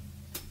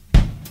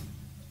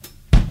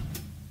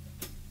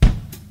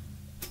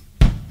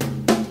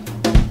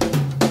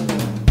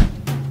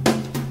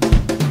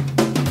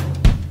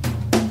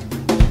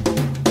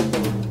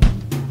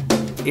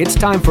 It's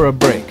time for a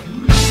break.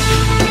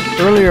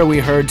 Earlier we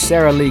heard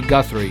Sarah Lee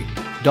Guthrie,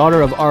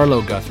 daughter of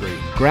Arlo Guthrie,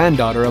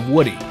 granddaughter of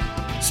Woody,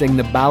 sing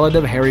the Ballad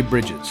of Harry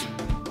Bridges.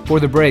 For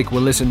the break,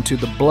 we'll listen to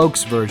the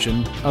Blokes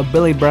version of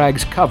Billy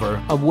Bragg's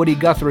cover of Woody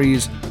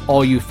Guthrie's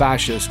All You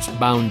Fascists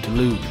Bound to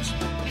Lose.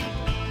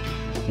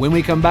 When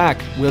we come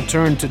back, we'll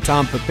turn to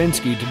Tom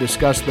Popinski to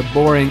discuss the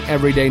boring,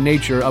 everyday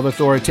nature of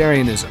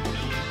authoritarianism.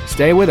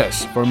 Stay with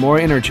us for more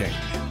Interchange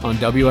on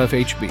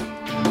WFHB.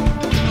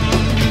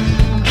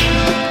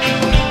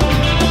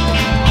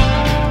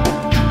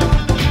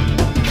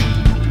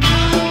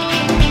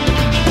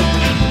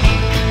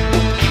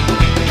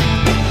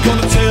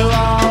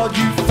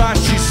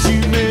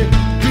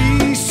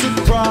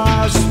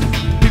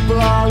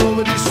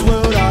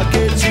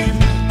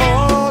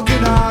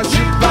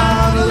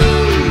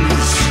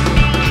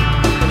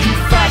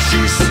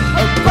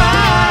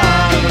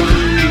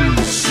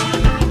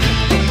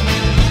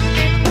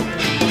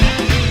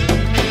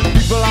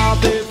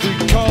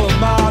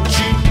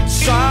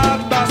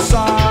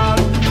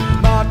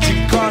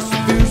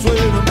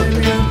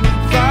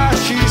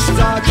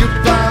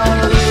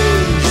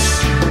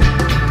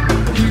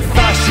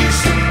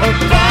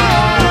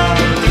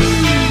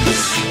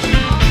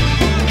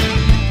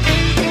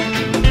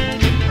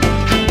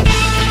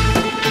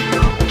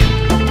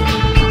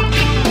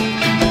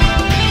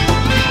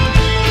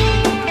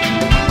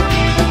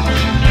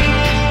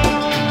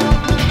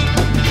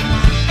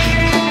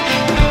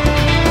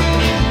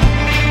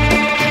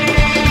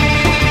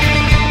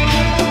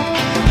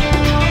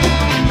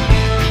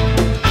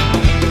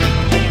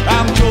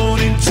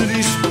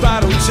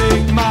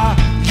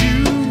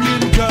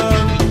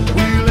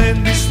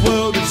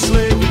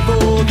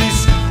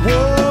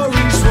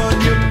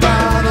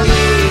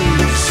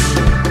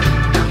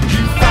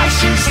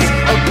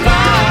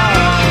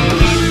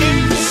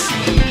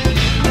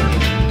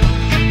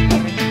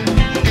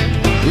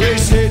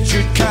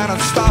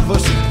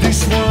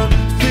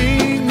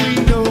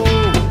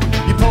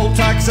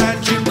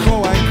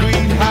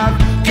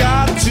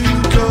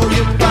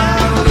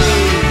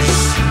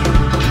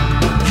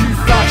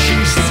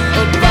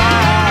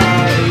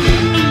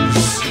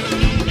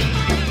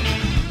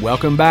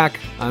 Welcome back.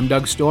 I'm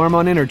Doug Storm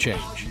on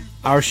Interchange.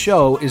 Our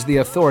show is The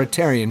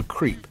Authoritarian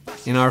Creep.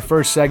 In our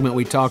first segment,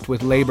 we talked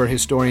with labor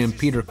historian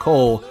Peter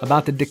Cole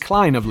about the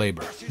decline of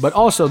labor, but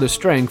also the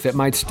strength that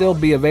might still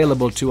be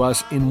available to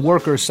us in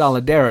worker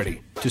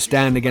solidarity to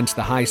stand against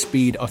the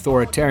high-speed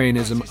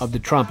authoritarianism of the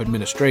Trump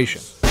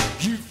administration.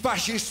 You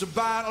fascists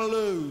about to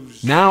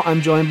lose. Now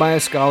I'm joined by a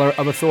scholar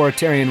of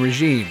authoritarian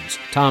regimes,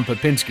 Tom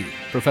Popinski,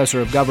 professor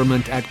of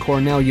government at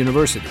Cornell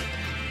University.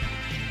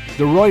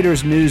 The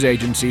Reuters news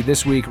agency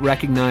this week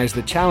recognized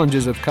the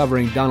challenges of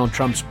covering Donald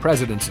Trump's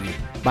presidency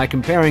by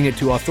comparing it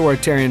to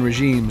authoritarian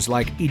regimes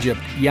like Egypt,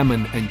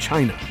 Yemen, and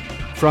China.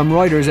 From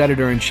Reuters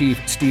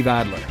editor-in-chief Steve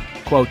Adler,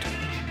 quote,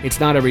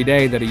 "It's not every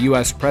day that a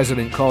U.S.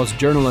 president calls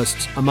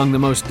journalists among the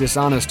most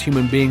dishonest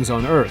human beings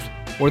on earth,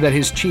 or that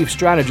his chief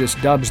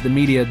strategist dubs the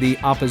media the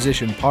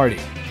opposition party.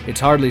 It's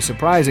hardly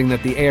surprising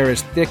that the air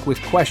is thick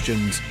with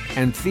questions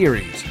and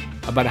theories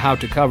about how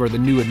to cover the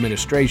new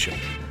administration,"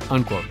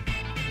 unquote.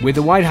 With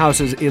the White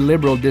House's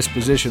illiberal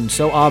disposition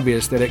so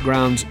obvious that it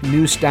grounds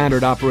new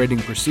standard operating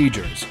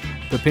procedures,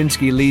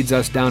 Popinski leads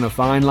us down a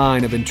fine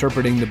line of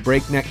interpreting the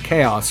breakneck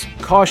chaos,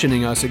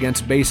 cautioning us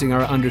against basing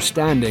our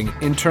understanding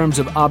in terms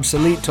of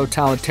obsolete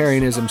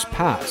totalitarianism's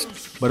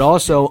past, but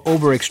also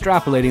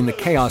over-extrapolating the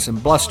chaos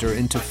and bluster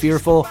into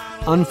fearful,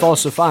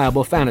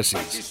 unfalsifiable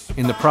fantasies,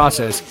 in the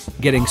process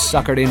getting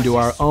suckered into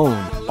our own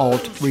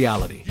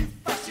alt-reality.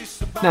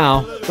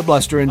 Now, the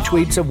bluster and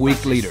tweets of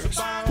weak leaders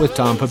with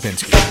Tom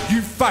Popinski.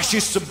 You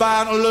fascists are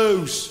bound to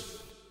lose.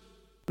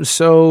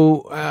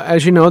 So,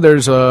 as you know,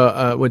 there's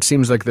what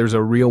seems like there's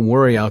a real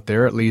worry out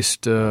there, at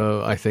least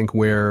I think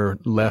where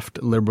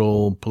left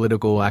liberal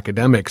political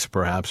academics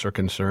perhaps are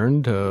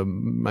concerned.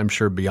 I'm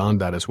sure beyond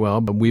that as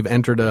well. But we've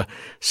entered a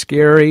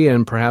scary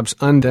and perhaps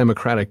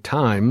undemocratic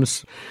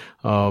times.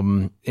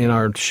 In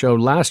our show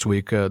last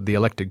week, The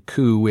Elected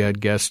Coup, we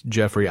had guest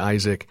Jeffrey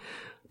Isaac,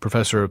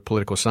 professor of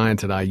political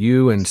science at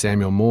IU, and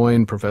Samuel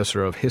Moyn,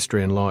 professor of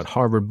history and law at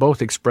Harvard,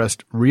 both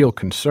expressed real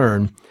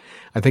concern.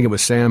 I think it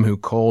was Sam who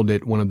called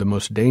it one of the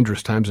most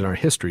dangerous times in our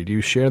history. Do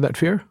you share that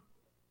fear?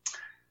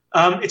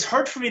 It's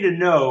hard for me to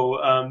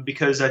know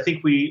because I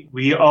think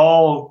we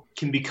all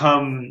can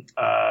become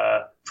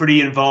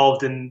pretty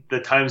involved in the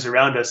times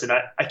around us. And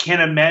I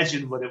can't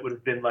imagine what it would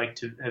have been like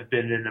to have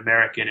been an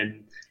American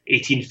in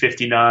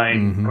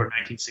 1859 or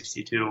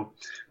 1962.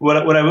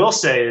 What I will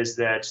say is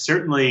that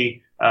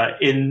certainly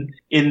in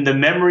the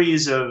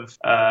memories of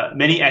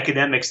many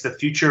academics, the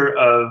future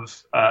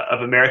of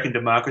American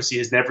democracy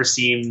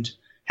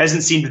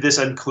hasn't seemed this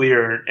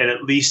unclear in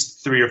at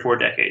least 3 or 4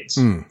 decades.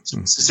 So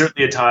it's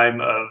certainly a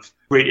time of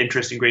great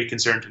interest and great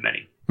concern to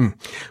many.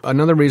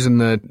 Another reason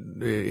that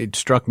it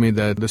struck me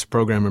that this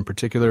program in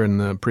particular and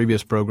the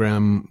previous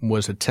program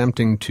was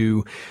attempting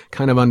to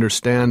kind of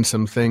understand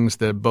some things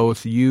that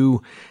both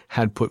you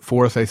had put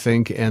forth, I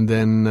think, and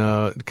then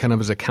kind of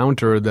as a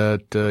counter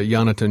that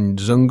Jonathan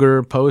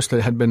Zunger post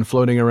that had been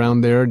floating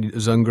around there.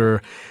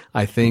 Zunger,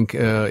 I think,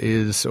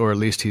 is, or at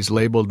least he's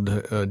labeled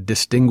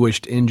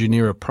distinguished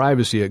engineer of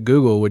privacy at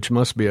Google, which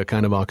must be a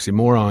kind of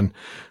oxymoron.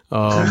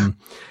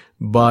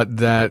 But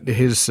that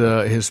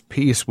his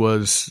piece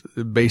was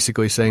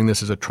basically saying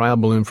this is a trial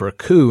balloon for a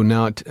coup.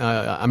 Now,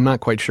 I'm not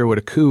quite sure what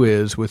a coup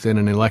is within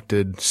an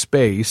elected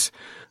space.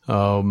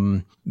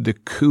 The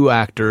coup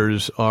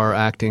actors are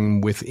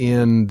acting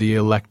within the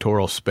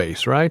electoral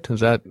space, right?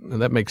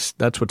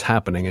 That's what's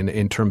happening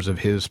in terms of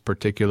his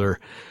particular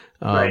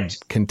right.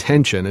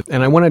 contention.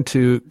 And I wanted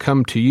to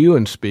come to you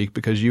and speak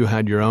because you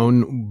had your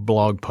own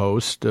blog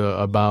post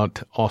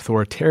about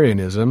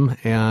authoritarianism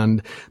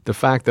and the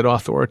fact that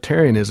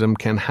authoritarianism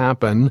can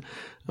happen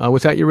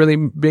without you really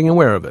being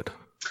aware of it.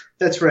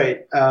 That's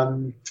right.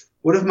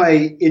 One of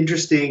my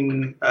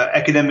interesting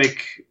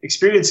academic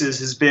experiences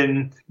has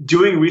been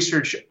doing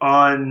research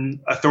on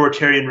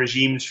authoritarian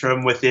regimes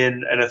from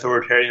within an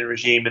authoritarian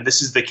regime. And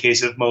this is the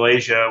case of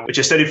Malaysia, which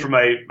I studied for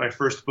my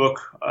first book,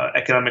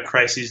 Economic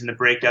Crises and the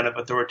Breakdown of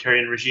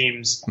Authoritarian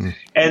Regimes.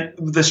 And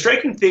the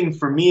striking thing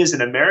for me as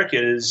an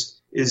American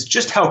is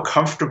just how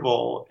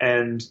comfortable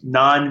and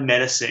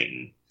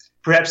non-menacing,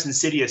 perhaps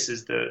insidious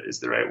is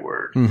the right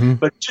word,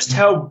 but just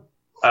how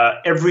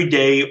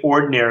everyday,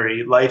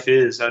 ordinary life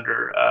is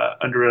under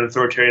an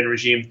authoritarian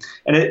regime.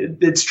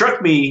 And it struck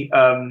me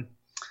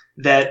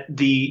that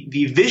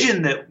the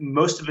vision that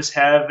most of us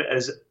have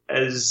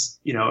as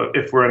you know,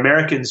 if we're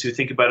Americans who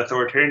think about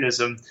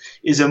authoritarianism,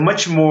 is a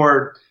much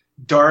more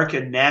dark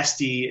and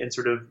nasty and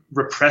sort of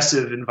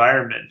repressive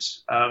environment.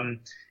 And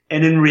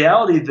in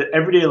reality, the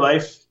everyday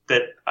life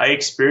that I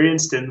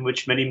experienced and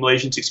which many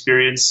Malaysians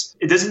experience,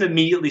 it doesn't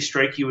immediately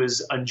strike you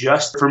as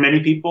unjust for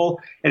many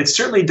people, and it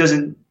certainly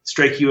doesn't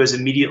strike you as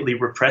immediately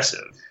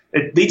repressive.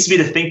 It leads me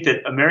to think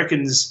that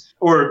Americans,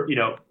 or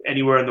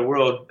anywhere in the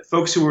world,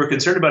 folks who are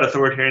concerned about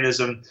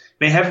authoritarianism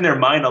may have in their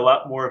mind a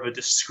lot more of a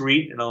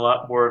discrete and a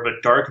lot more of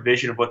a dark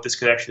vision of what this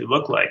could actually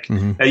look like.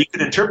 Now, you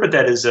could interpret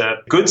that as a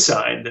good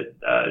sign that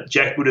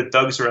jackbooted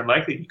thugs are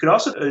unlikely. You could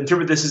also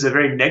interpret this as a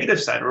very negative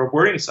sign or a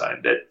worrying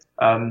sign that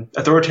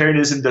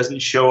authoritarianism doesn't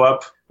show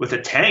up with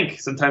a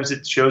tank. Sometimes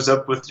it shows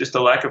up with just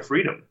a lack of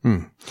freedom.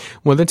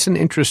 Well, that's an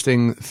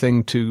interesting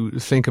thing to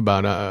think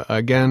about.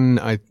 Again,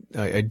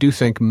 I do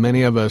think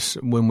many of us,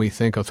 when we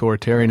think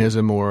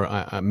authoritarianism,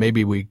 or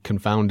maybe we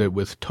confound it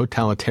with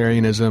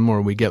totalitarianism,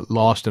 or we get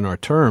lost in our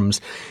terms,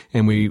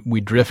 and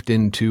we drift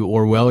into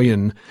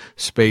Orwellian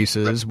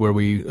spaces where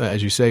we,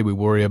 as you say, we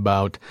worry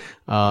about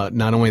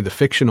not only the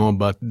fictional,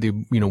 but the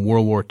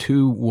World War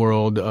II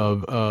world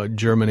of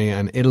Germany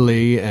and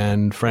Italy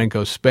and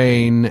Franco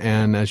Spain,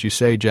 and as you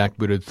say,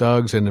 jackbooted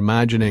thugs, and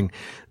imagining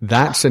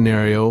that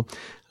scenario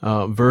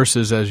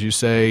versus, as you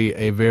say,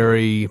 a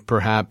very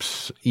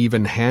perhaps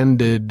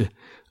even-handed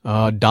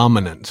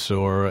dominance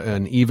or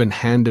an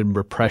even-handed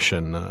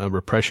repression, a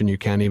repression you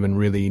can't even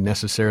really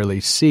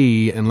necessarily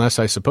see unless,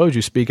 I suppose,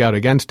 you speak out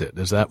against it.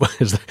 Is that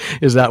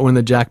when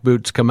the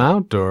jackboots come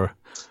out, or?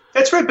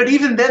 That's right, but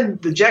even then,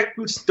 the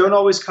jackboots don't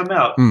always come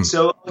out.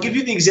 So I'll give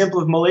you the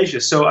example of Malaysia.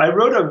 So I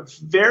wrote a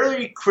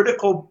very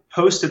critical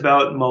post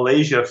about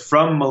Malaysia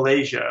from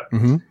Malaysia.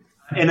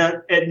 And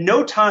at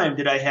no time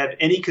did I have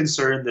any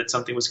concern that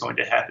something was going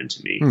to happen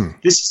to me.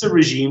 This is a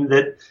regime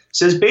that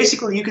says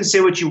basically you can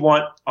say what you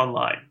want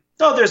online.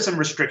 Oh, there's some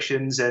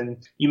restrictions and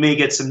you may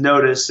get some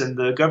notice and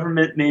the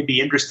government may be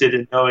interested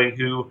in knowing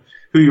who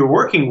you're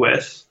working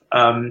with.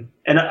 And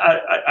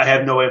I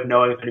have no way of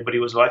knowing if anybody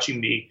was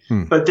watching me.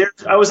 But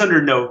I was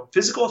under no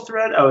physical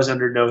threat. I was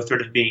under no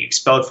threat of being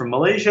expelled from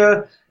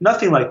Malaysia.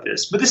 Nothing like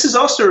this. But this is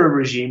also a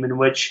regime in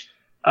which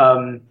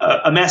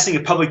amassing a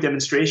public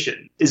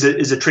demonstration is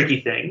a tricky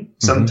thing.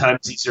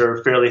 Sometimes these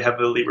are fairly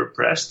heavily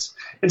repressed,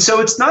 and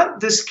so it's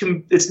not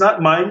it's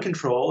not mind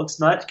control. It's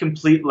not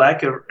complete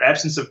lack of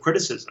absence of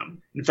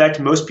criticism. In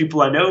fact, most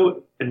people I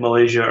know in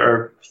Malaysia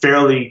are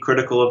fairly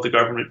critical of the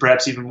government,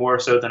 perhaps even more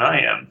so than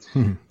I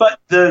am. But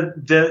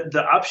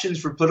the options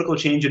for political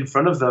change in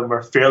front of them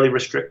are fairly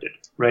restricted.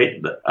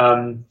 Right?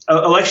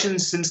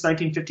 Elections since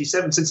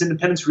 1957, since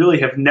independence,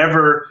 really have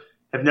never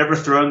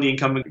thrown the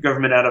incumbent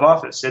government out of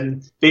office.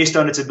 And based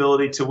on its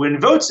ability to win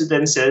votes, it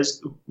then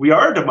says, we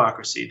are a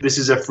democracy. This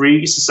is a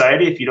free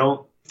society. If you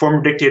don't,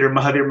 former dictator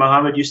Mahathir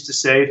Mohamad used to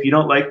say, if you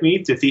don't like me,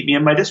 defeat me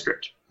in my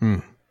district.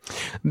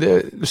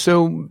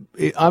 So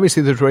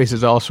obviously this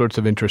raises all sorts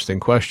of interesting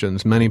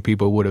questions. Many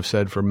people would have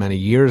said for many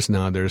years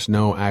now there's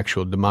no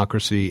actual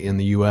democracy in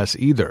the U.S.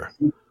 either.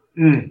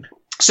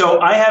 So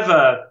I have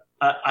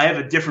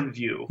a different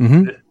view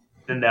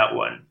than that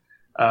one.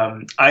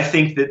 I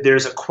think that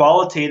there's a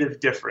qualitative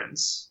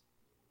difference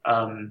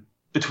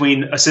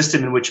between a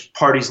system in which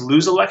parties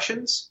lose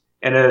elections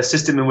and a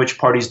system in which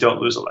parties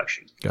don't lose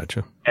elections.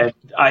 Gotcha. And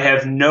I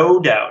have no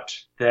doubt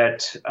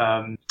that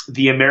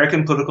the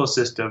American political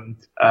system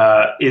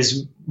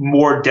is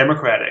more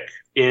democratic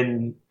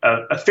in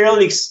a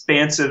fairly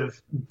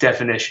expansive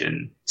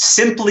definition,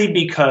 simply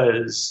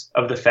because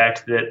of the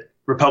fact that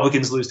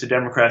Republicans lose to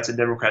Democrats and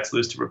Democrats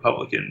lose to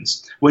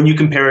Republicans when you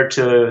compare it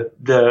to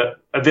the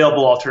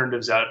available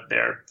alternatives out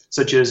there,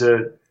 such as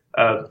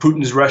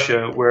Putin's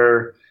Russia,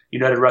 where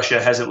United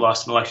Russia hasn't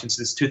lost an election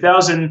since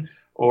 2000,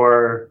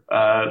 or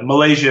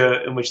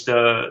Malaysia, in which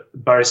the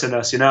Barisan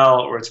Nasional,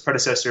 or its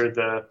predecessor,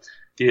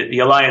 the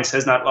Alliance,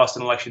 has not lost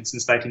an election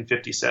since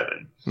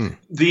 1957.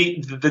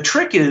 The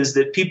trick is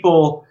that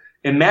people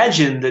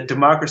imagine that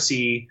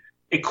democracy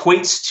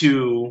equates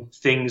to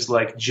things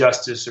like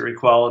justice or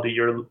equality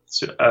or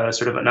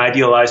sort of an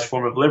idealized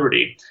form of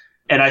liberty.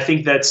 And I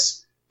think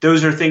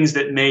those are things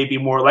that may be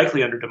more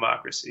likely under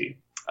democracy.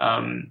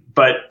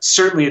 But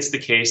certainly it's the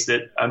case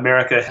that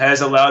America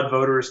has allowed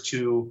voters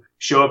to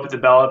show up at the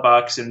ballot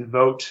box and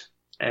vote.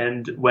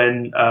 And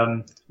when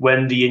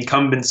the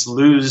incumbents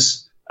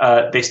lose,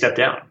 they step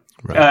down.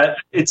 Right.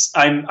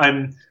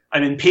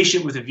 I'm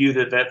impatient with the view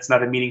that that's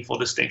not a meaningful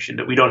distinction,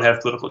 that we don't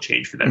have political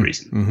change for that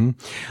reason. Mm-hmm.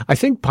 I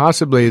think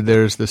possibly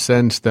there's the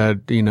sense that,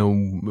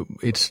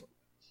 it's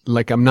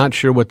like, I'm not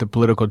sure what the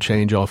political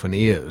change often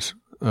is.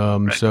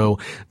 Right. So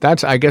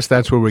I guess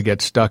that's where we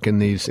get stuck in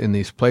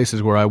these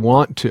places where I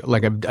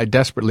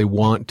desperately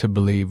want to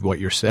believe what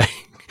you're saying.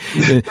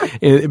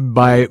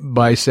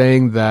 by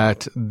saying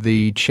that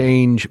the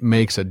change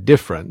makes a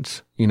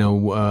difference,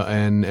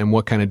 and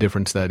what kind of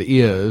difference that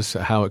is,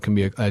 how it can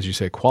be, as you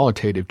say,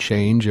 qualitative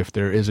change if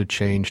there is a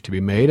change to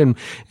be made, and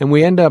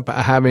we end up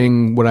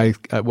having what I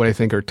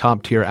think are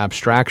top tier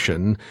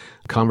abstraction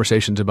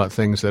conversations about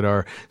things that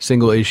are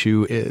single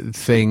issue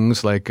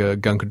things like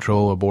gun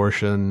control,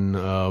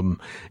 abortion,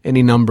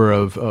 any number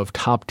of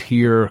top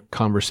tier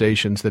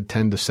conversations that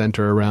tend to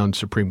center around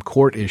Supreme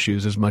Court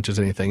issues as much as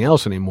anything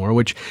else anymore,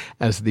 which,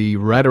 as the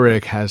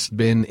rhetoric has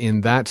been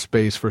in that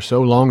space for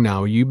so long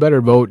now, you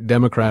better vote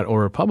Democrat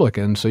or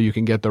Republican so you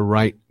can get the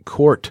right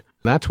court.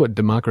 That's what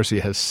democracy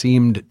has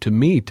seemed to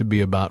me to be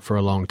about for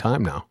a long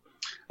time now.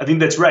 I think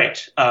that's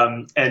right.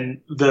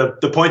 And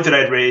the point that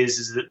I'd raise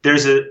is that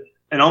there's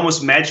an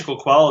almost magical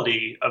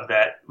quality of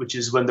that, which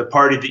is when the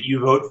party that you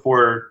vote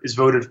for is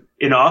voted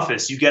in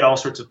office, you get all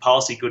sorts of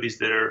policy goodies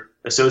that are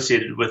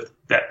associated with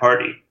that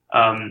party.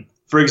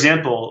 For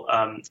example,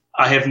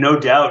 I have no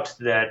doubt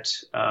that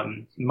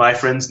my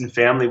friends and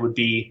family would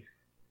be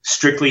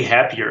strictly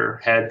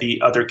happier had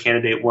the other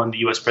candidate won the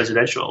U.S.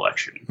 presidential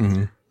election.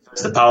 Mm-hmm.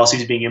 The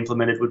policies being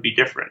implemented would be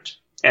different.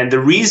 And the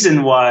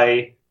reason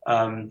why,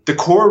 the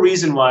core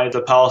reason why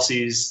the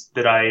policies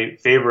that I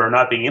favor are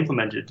not being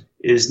implemented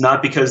is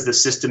not because the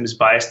system is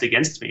biased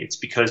against me. It's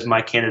because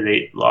my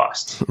candidate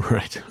lost.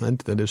 Right.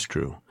 That is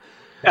true.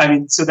 I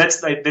mean, so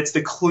that's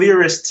the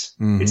clearest,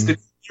 mm-hmm. It's the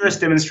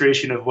clearest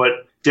demonstration of what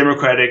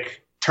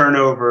democratic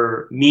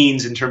turnover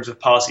means in terms of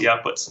policy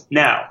outputs.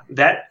 Now,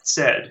 that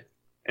said,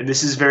 and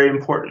this is very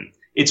important,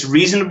 it's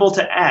reasonable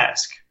to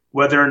ask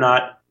whether or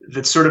not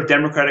the sort of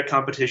democratic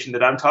competition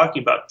that I'm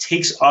talking about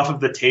takes off of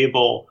the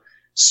table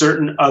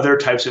certain other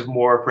types of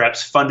more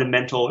perhaps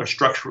fundamental or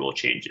structural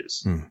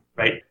changes,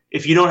 right?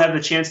 If you don't have the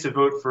chance to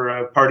vote for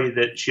a party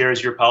that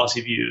shares your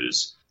policy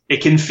views,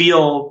 it can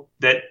feel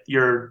that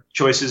your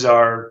choices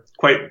are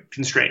quite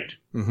constrained,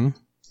 mm-hmm.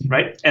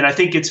 right? And I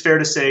think it's fair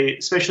to say,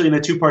 especially in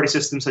a two-party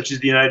system such as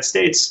the United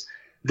States,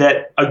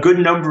 that a good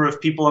number of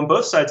people on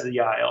both sides of the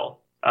aisle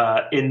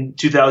in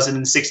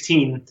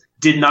 2016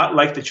 did not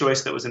like the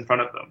choice that was in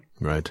front of them.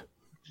 Right.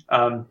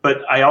 But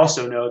I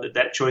also know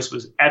that choice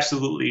was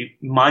absolutely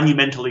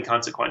monumentally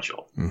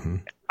consequential. Mm-hmm.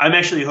 I'm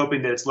actually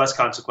hoping that it's less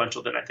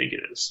consequential than I think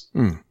it is.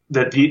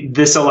 That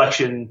this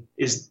election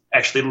is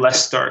actually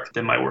less stark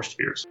than my worst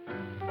fears.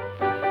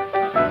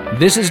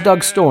 This is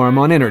Doug Storm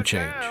on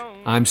Interchange.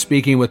 I'm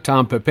speaking with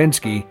Tom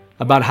Popinski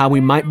about how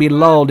we might be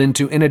lulled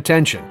into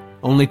inattention,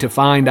 only to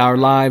find our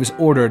lives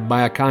ordered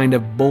by a kind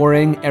of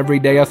boring,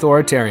 everyday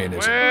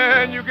authoritarianism.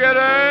 When you get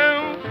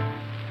out,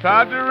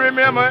 try to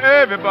remember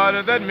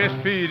everybody that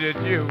mistreated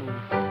you.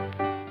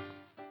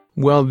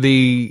 Well,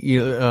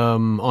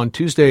 on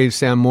Tuesday,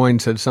 Sam Moyn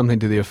said something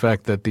to the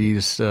effect that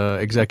these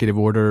executive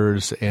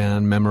orders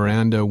and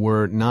memoranda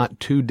were not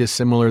too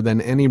dissimilar than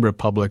any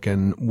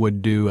Republican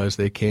would do as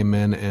they came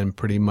in and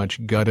pretty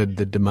much gutted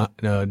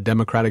the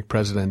Democratic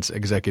president's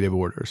executive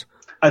orders.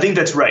 I think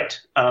that's right.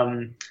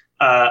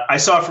 I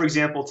saw, for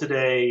example,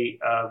 today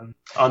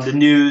on the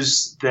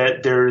news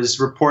that there's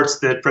reports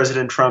that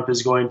President Trump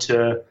is going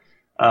to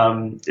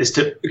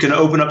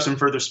open up some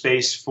further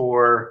space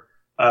for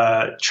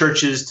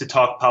churches to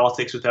talk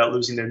politics without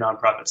losing their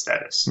nonprofit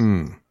status.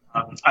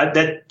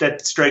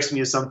 That strikes me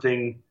as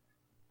something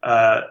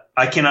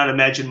I cannot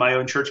imagine my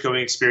own church-going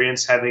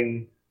experience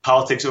having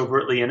politics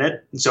overtly in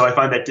it. And so I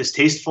find that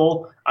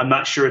distasteful. I'm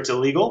not sure it's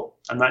illegal.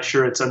 I'm not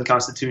sure it's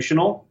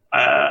unconstitutional.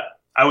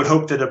 I would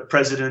hope that a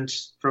president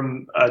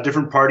from a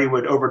different party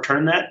would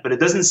overturn that, but it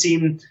doesn't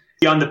seem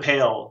beyond the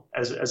pale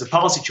as a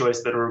policy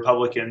choice that a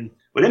Republican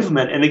would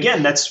implement. And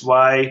again, that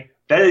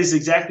is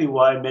exactly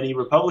why many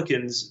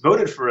Republicans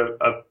voted for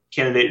a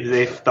candidate who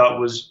they thought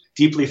was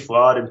deeply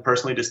flawed and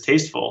personally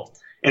distasteful.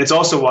 And it's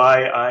also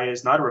why I,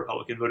 as not a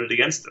Republican, voted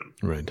against them.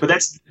 Right. But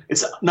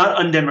it's not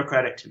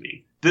undemocratic to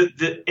me.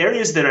 The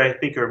areas that I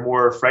think are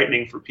more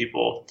frightening for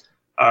people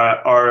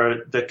are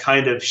the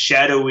kind of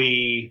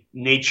shadowy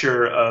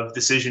nature of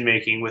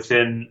decision-making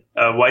within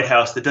a White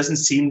House that doesn't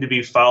seem to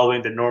be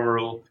following the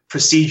normal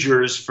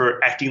procedures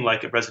for acting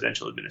like a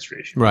presidential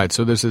administration. Right.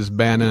 So this is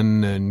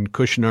Bannon and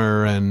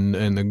Kushner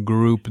and the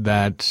group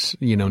that,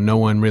 no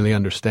one really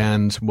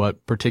understands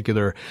what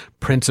particular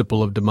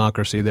principle of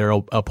democracy they're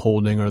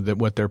upholding, or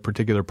what their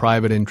particular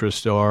private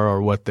interests are,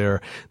 or what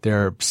their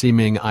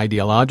seeming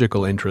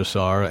ideological interests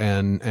are,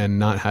 and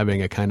not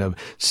having a kind of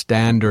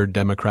standard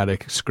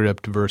Democratic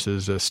script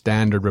versus a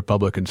standard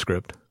Republican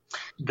script.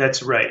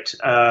 That's right.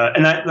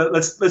 And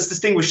let's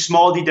distinguish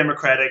small d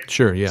Democratic.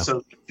 Sure, yeah.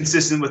 So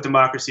consistent with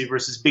democracy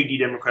versus big D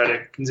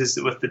Democratic,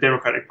 consistent with the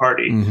Democratic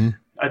Party. Mm-hmm.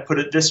 I put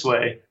it this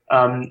way.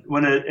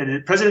 When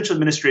a presidential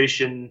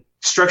administration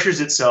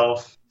structures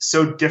itself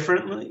so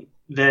differently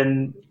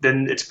than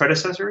its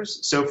predecessors.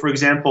 So, for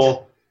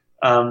example,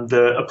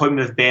 the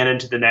appointment of Bannon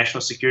to the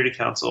National Security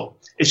Council,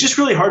 it's just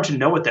really hard to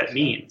know what that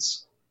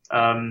means.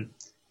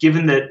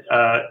 Given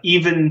that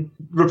even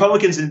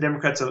Republicans and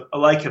Democrats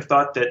alike have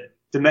thought that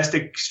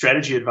domestic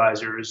strategy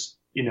advisors,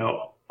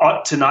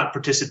 ought to not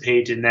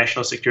participate in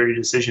national security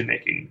decision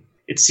making.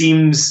 It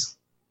seems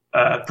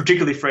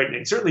particularly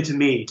frightening, certainly to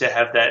me, to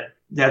have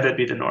that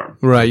be the norm.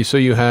 Right. So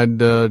you had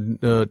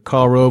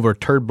Karl Rove, or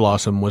Turd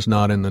Blossom, was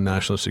not in the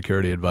national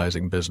security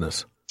advising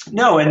business.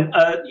 No, and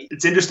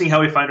it's interesting how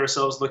we find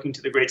ourselves looking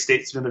to the great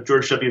statesman of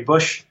George W.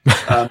 Bush,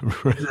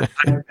 the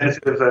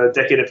benefit of a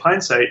decade of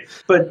hindsight.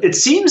 But it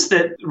seems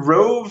that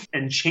Rove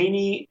and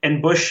Cheney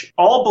and Bush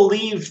all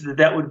believed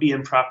that would be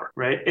improper,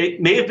 right? It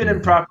may have been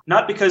improper,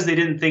 not because they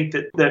didn't think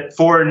that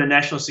foreign and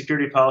national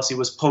security policy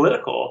was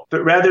political,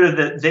 but rather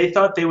that they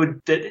thought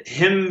that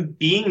him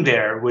being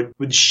there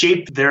would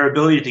shape their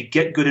ability to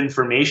get good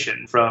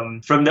information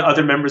from the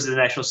other members of the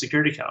National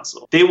Security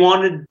Council. They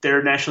wanted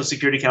their National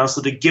Security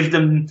Council to give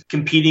them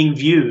competing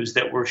views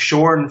that were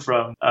shorn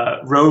from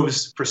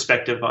Rove's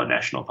perspective on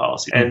national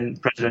policy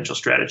and presidential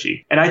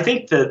strategy. And I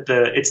think that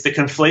it's the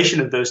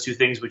conflation of those two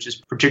things which is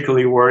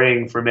particularly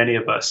worrying for many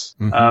of us.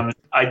 Mm-hmm.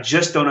 I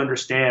just don't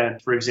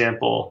understand, for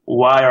example,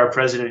 why our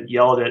president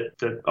yelled at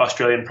the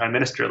Australian Prime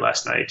Minister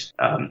last night,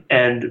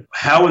 and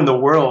how in the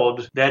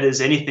world that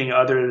is anything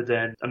other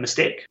than a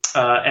mistake.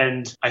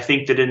 And I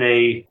think that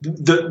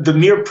the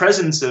mere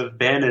presence of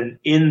Bannon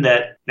in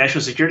that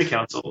National Security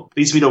Council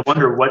leads me to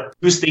wonder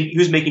who's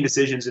making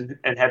decisions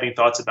and having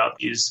thoughts about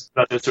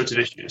those sorts of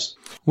issues.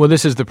 Well,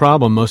 this is the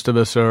problem. Most of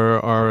us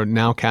are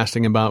now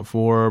casting about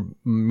for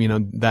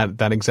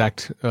that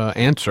exact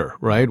answer,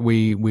 right?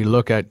 We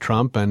look at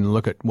Trump and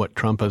look at what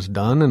Trump has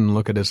done, and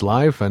look at his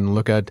life, and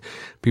look at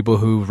people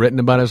who've written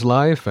about his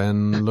life,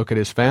 and look at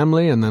his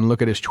family, and then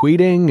look at his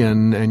tweeting,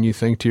 and you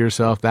think to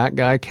yourself, that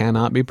guy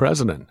cannot be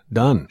president.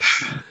 Done.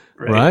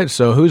 Right?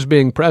 So who's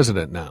being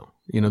president now?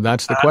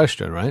 That's the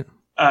question, right?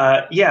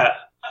 Yeah.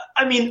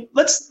 I mean,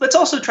 let's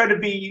also try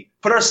to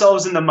put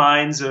ourselves in the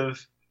minds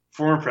of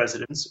former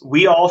presidents.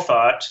 We all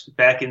thought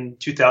back in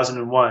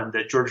 2001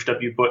 that George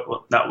W. Bush,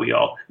 well, not we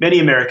all, many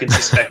Americans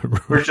suspect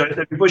George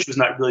W. Bush was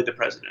not really the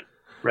president,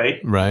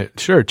 right? Right.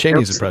 Sure.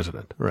 Cheney's the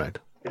president. Right.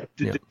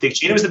 Dick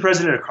Cheney was the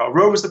president, or Karl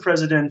Rove was the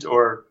president,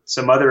 or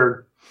some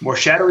other more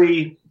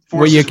shadowy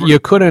forces. Well, you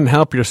couldn't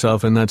help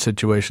yourself in that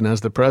situation,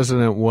 as the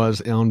president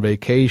was on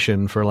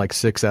vacation for like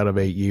 6 out of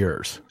 8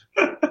 years.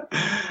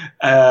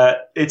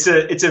 It's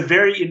a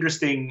very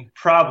interesting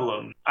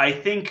problem. I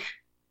think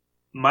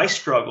my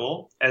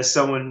struggle as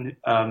someone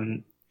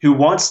who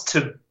wants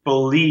to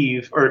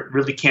believe, or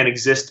really can't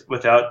exist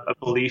without a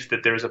belief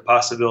that there's a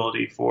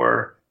possibility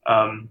for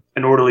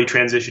an orderly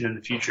transition in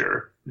the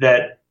future,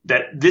 that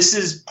this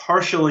is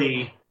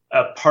partially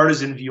a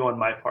partisan view on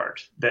my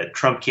part, that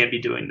Trump can't be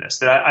doing this.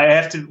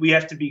 That we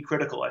have to be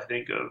critical, I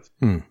think,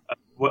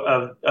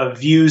 of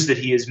views that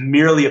he is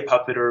merely a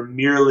puppet or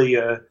merely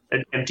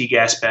an empty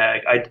gas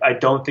bag. I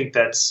don't think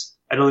that's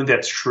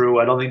true.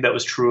 I don't think that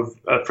was true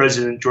of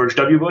President George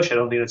W. Bush. I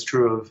don't think that's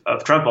true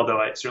of Trump, although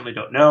I certainly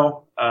don't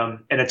know.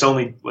 And it's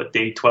only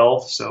day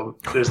 12, so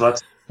there's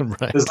lots.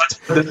 Right. There's lots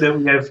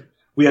that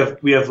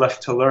we have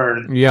left to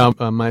learn. Yeah,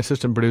 my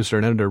assistant producer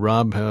and editor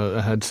Rob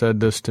had said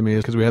this to me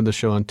because we had the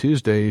show on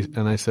Tuesday,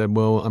 and I said,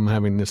 "Well, I'm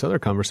having this other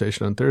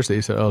conversation on Thursday."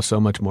 He said, "Oh, so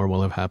much more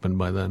will have happened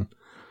by then."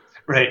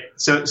 Right.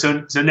 So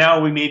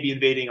now we may be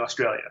invading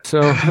Australia.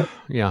 So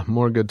yeah,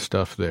 more good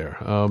stuff there.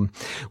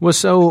 Well,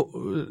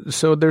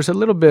 so there's a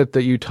little bit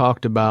that you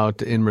talked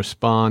about in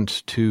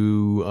response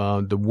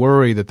to the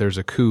worry that there's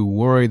a coup,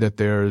 worry that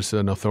there's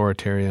an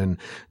authoritarian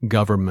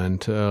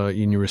government,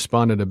 and you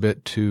responded a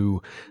bit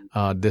to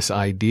this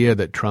idea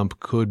that Trump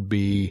could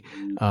be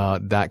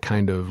that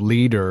kind of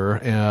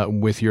leader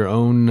with your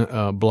own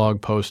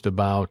blog post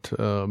about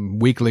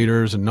weak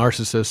leaders and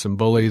narcissists and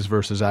bullies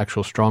versus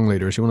actual strong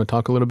leaders. You want to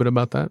talk a little bit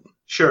about that?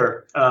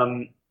 Sure.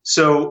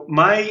 So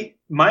my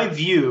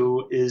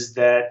view is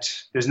that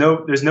there's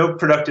no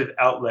productive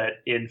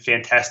outlet in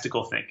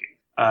fantastical thinking.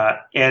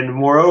 And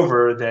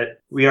moreover,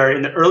 that we are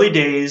in the early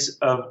days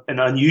of an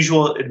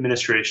unusual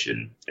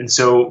administration. And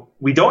so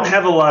we don't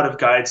have a lot of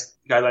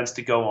guidelines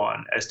to go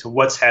on as to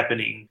what's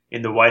happening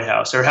in the White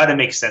House or how to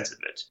make sense of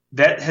it.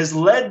 That has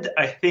led,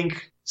 I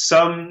think,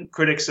 some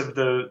critics of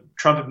the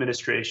Trump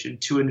administration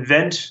to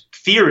invent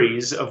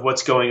theories of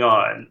what's going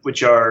on,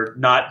 which are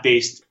not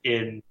based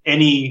in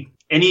any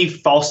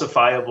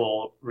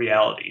falsifiable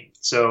reality.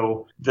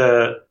 So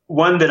the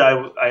one that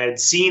I had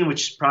seen,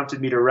 which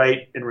prompted me to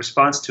write in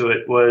response to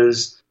it,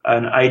 was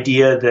an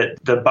idea that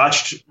the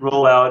botched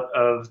rollout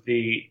of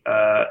the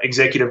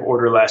executive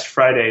order last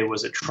Friday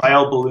was a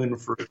trial balloon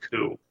for a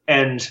coup.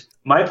 And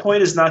my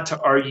point is not to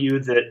argue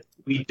that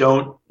we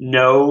don't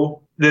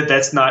know that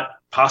that's not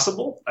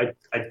possible. I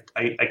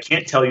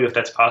can't tell you if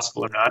that's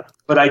possible or not,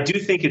 but I do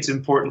think it's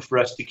important for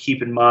us to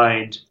keep in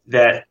mind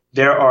that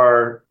there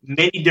are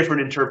many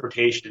different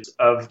interpretations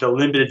of the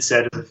limited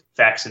set of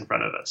facts in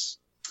front of us.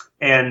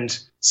 And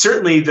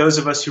certainly those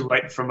of us who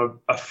write from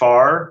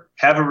afar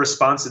have a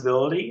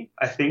responsibility,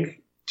 I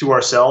think, to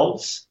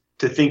ourselves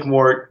to think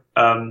more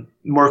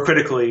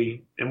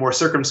critically and more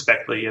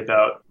circumspectly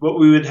about what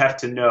we would have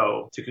to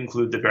know to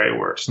conclude the very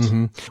worst.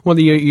 Mm-hmm. Well,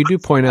 you do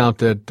point out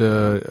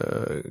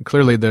that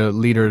clearly the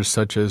leaders,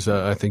 such as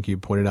I think you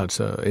pointed out,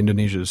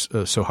 Indonesia's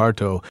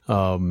Suharto,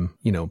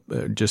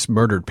 just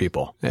murdered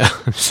people.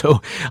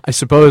 So I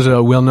suppose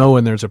we'll know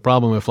when there's a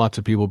problem if lots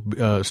of people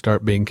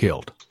start being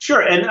killed.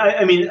 Sure, and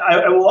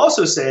I will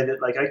also say that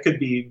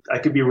I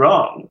could be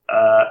wrong,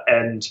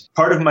 and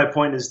part of my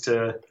point is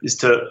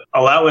to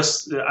allow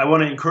us. I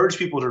want to encourage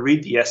people to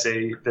read the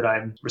essay that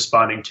I'm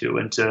responding to,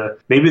 and to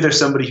maybe there's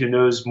somebody who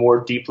knows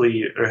more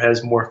deeply or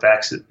has more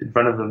facts in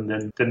front of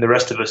them than the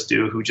rest of us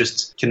do, who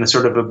just can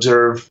sort of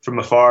observe from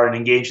afar and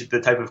engage the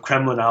type of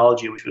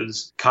Kremlinology which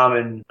was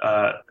common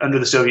under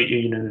the Soviet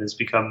Union and has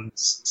become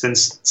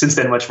since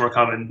then much more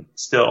common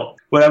still.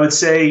 What I would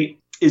say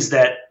is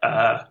that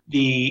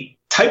the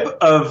type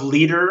of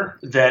leader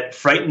that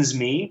frightens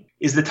me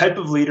is the type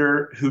of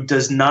leader who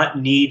does not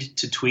need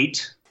to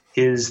tweet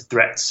his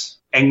threats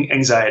and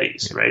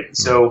anxieties, right?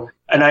 So,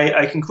 and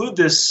I conclude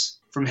this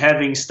from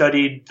having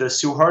studied the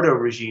Suharto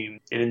regime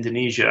in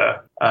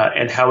Indonesia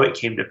and how it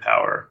came to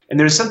power. And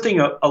there's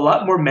something a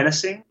lot more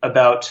menacing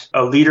about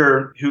a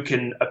leader who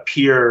can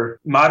appear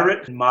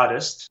moderate and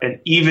modest and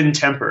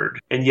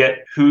even-tempered, and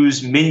yet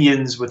whose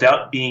minions,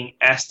 without being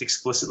asked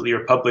explicitly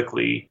or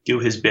publicly, do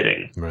his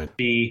bidding. Right.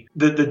 The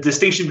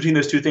distinction between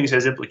those two things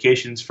has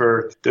implications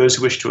for those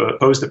who wish to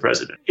oppose the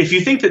president. If you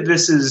think that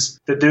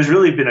there's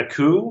really been a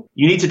coup,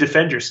 you need to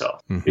defend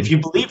yourself. Mm-hmm. If you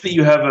believe that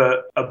you have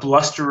a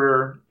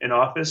blusterer in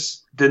office,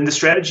 then the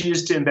strategy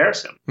is to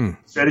embarrass him. The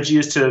strategy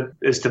is to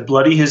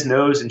bloody his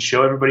nose and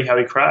show everybody how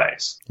he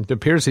cries. It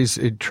appears he's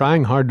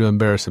trying hard to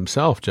embarrass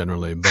himself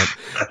generally, but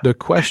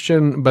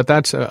but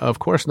that's of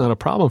course not a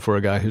problem for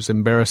a guy who's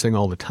embarrassing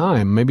all the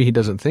time. Maybe he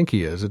doesn't think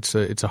he is.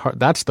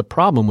 That's the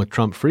problem with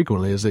Trump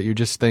frequently, is that you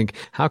just think,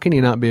 how can he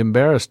not be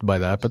embarrassed by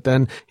that? But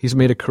then he's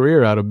made a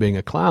career out of being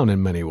a clown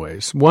in many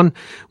ways. One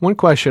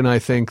question I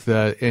think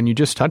that, and you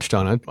just touched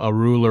on it, a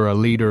ruler, a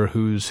leader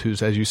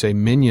whose as you say,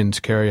 minions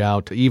carry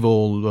out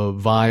evil,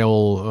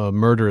 vile,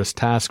 murderous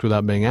tasks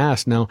without being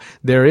asked. Now,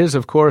 there is,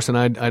 of course, and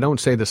I don't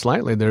say this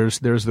lightly, there's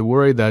the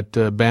worry that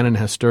Bannon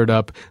has stirred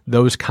up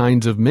those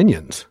kinds of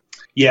minions.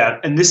 Yeah,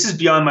 and this is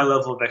beyond my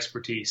level of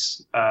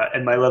expertise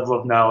and my level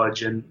of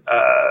knowledge, and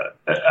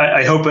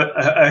I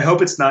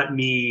hope it's not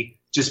me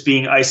just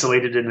being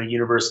isolated in a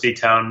university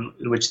town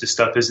in which this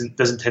stuff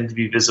doesn't tend to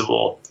be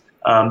visible.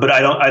 But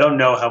I don't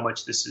know how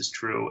much this is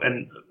true,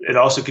 and it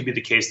also could be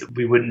the case that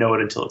we wouldn't know it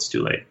until it's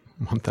too late.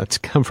 Well, that's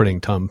comforting,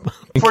 Tom.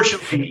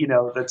 Fortunately,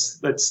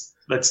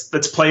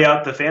 let's play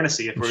out the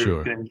fantasy if we're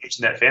going to engage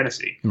in that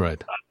fantasy.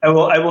 Right. I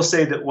will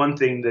say that one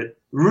thing that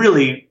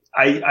really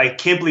I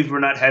can't believe we're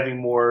not having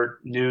more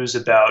news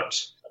about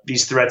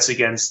these threats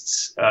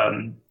against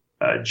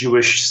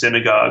Jewish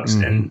synagogues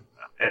and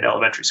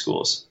elementary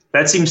schools.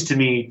 That seems to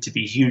me to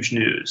be huge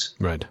news.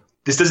 Right.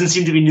 This doesn't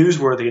seem to be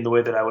newsworthy in the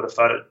way that I would have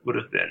thought it would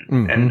have been.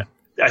 Mm-hmm. And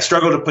I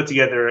struggle to put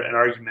together an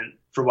argument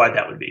for why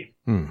that would be.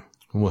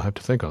 We'll have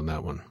to think on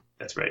that one.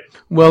 That's right.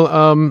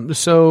 Well,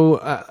 so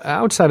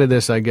outside of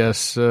this, I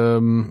guess,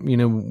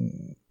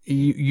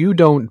 you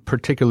don't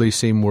particularly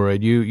seem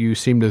worried. You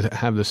seem to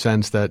have the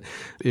sense that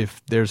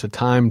if there's a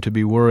time to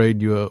be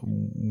worried, you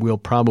will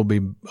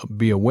probably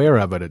be aware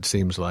of it. It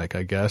seems like,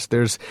 I guess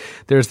there's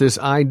this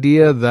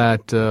idea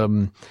that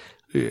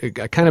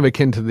kind of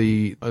akin to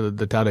the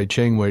Tao Te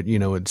Ching, where,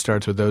 it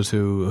starts with those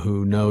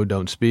who know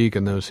don't speak,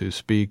 and those who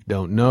speak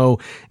don't know.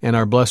 And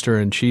our bluster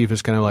in chief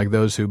is kind of like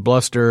those who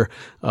bluster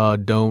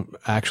don't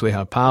actually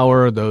have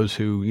power. Those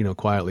who,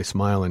 quietly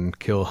smile and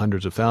kill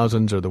hundreds of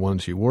thousands are the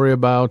ones you worry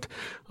about.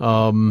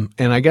 And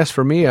I guess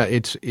for me,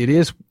 it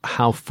is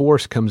how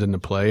force comes into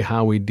play,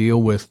 how we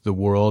deal with the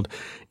world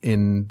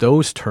in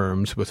those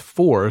terms with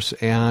force.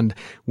 And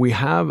we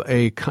have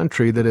a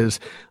country that is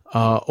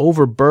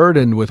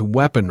overburdened with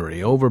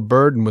weaponry,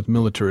 overburdened with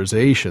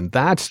militarization.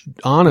 That's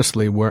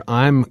honestly where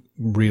I'm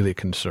really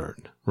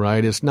concerned,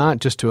 right? It's not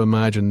just to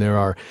imagine there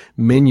are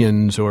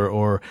minions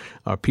or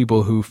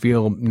people who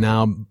feel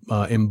now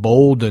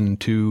emboldened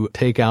to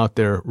take out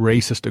their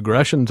racist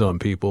aggressions on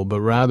people,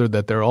 but rather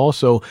that they're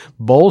also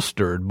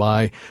bolstered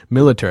by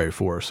military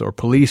force or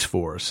police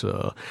force,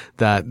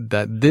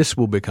 that this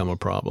will become a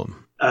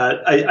problem.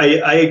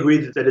 I agree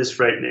that is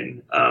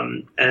frightening.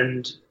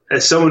 And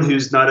as someone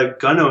who's not a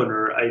gun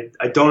owner,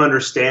 I don't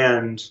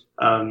understand.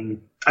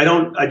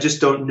 I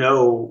just don't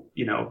know,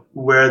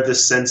 where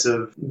this sense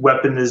of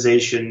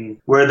weaponization,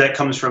 where that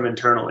comes from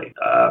internally.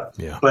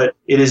 But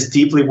it is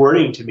deeply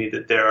worrying to me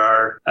that there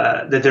are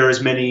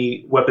as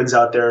many weapons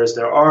out there as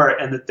there are,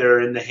 and that they're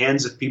in the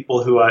hands of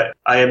people who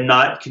I am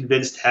not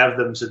convinced have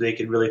them so they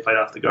can really fight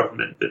off the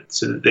government,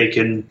 so that they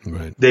can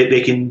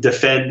they can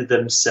defend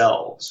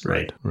themselves.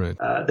 Right.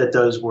 That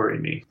does worry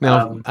me.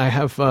 Now, I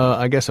have,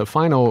 I guess, a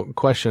final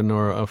question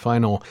or a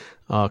final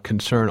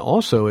concern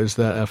also is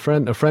that a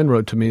friend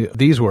wrote to me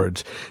these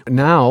words: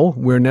 now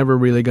we're never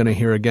really going to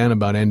hear again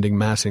about ending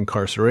mass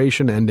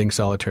incarceration, ending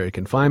solitary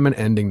confinement,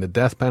 ending the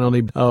death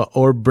penalty,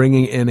 or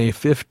bringing in a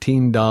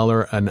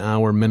 $15 an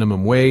hour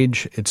minimum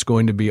wage. It's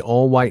going to be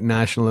all white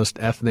nationalist,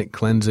 ethnic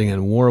cleansing,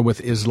 and war with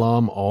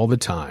Islam all the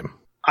time.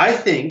 I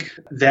think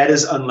that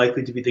is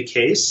unlikely to be the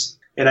case.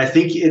 And I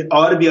think it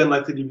ought to be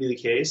unlikely to be the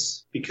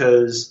case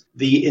because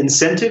the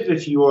incentive,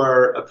 if you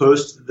are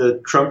opposed to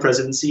the Trump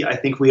presidency, I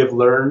think we have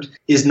learned,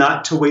 is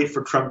not to wait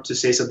for Trump to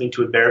say something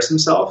to embarrass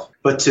himself,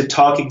 but to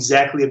talk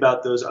exactly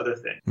about those other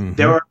things. Mm-hmm.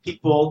 There are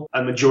people,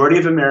 a majority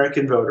of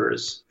American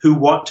voters, who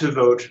want to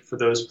vote for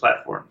those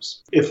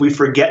platforms. If we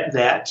forget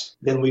that,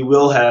 then we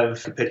will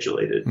have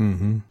capitulated.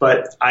 Mm-hmm.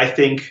 But I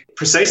think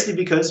precisely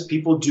because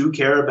people do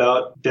care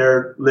about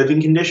their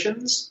living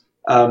conditions,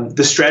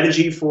 the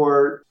strategy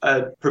for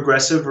a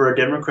progressive or a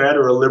Democrat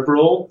or a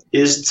liberal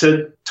is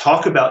to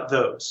talk about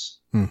those.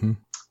 Mm-hmm.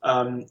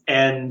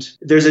 And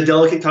there's a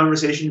delicate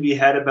conversation to be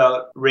had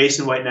about race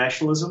and white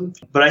nationalism,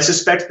 but I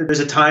suspect that there's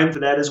a time for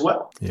that as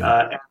well.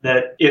 Yeah. And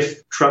that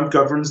if Trump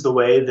governs the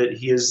way that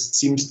he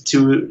seems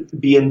to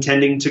be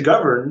intending to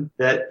govern,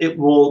 that it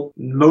will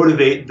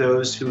motivate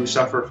those who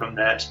suffer from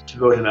that to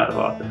vote him out of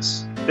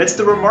office. That's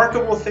the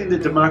remarkable thing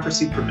that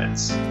democracy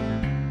permits.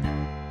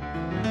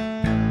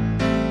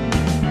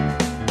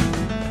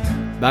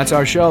 That's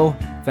our show.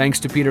 Thanks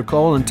to Peter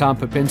Cole and Tom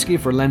Popinski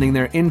for lending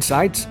their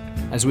insights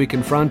as we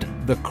confront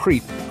the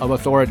creep of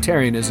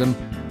authoritarianism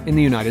in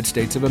the United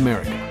States of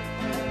America.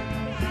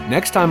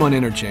 Next time on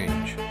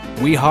Interchange,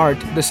 we heart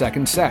the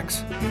second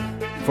sex.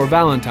 For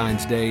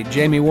Valentine's Day,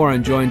 Jamie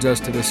Warren joins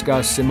us to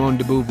discuss Simone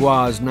de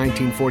Beauvoir's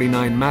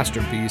 1949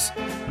 masterpiece,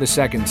 The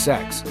Second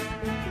Sex,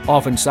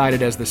 often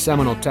cited as the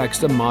seminal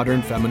text of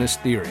modern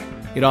feminist theory.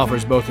 It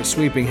offers both a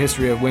sweeping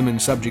history of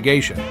women's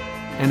subjugation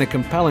and a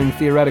compelling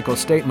theoretical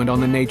statement on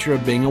the nature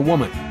of being a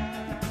woman.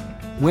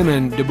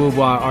 Women, de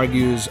Beauvoir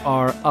argues,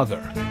 are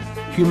other.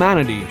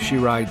 Humanity, she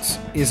writes,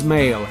 is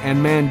male,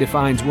 and man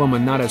defines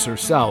woman not as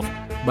herself,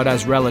 but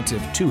as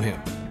relative to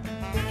him.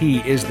 He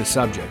is the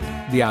subject,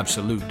 the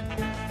absolute.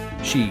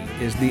 She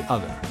is the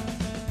other.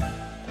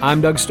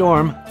 I'm Doug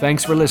Storm.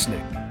 Thanks for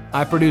listening.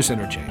 I produce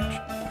Interchange.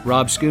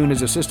 Rob Schoon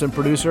is assistant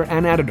producer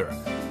and editor,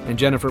 and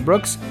Jennifer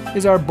Brooks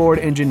is our board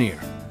engineer.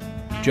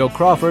 Joe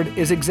Crawford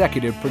is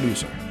executive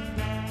producer.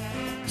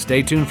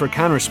 Stay tuned for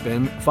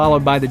Counterspin,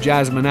 followed by the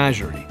Jazz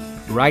Menagerie,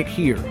 right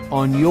here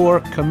on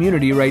your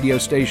community radio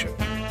station,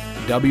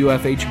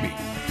 WFHB.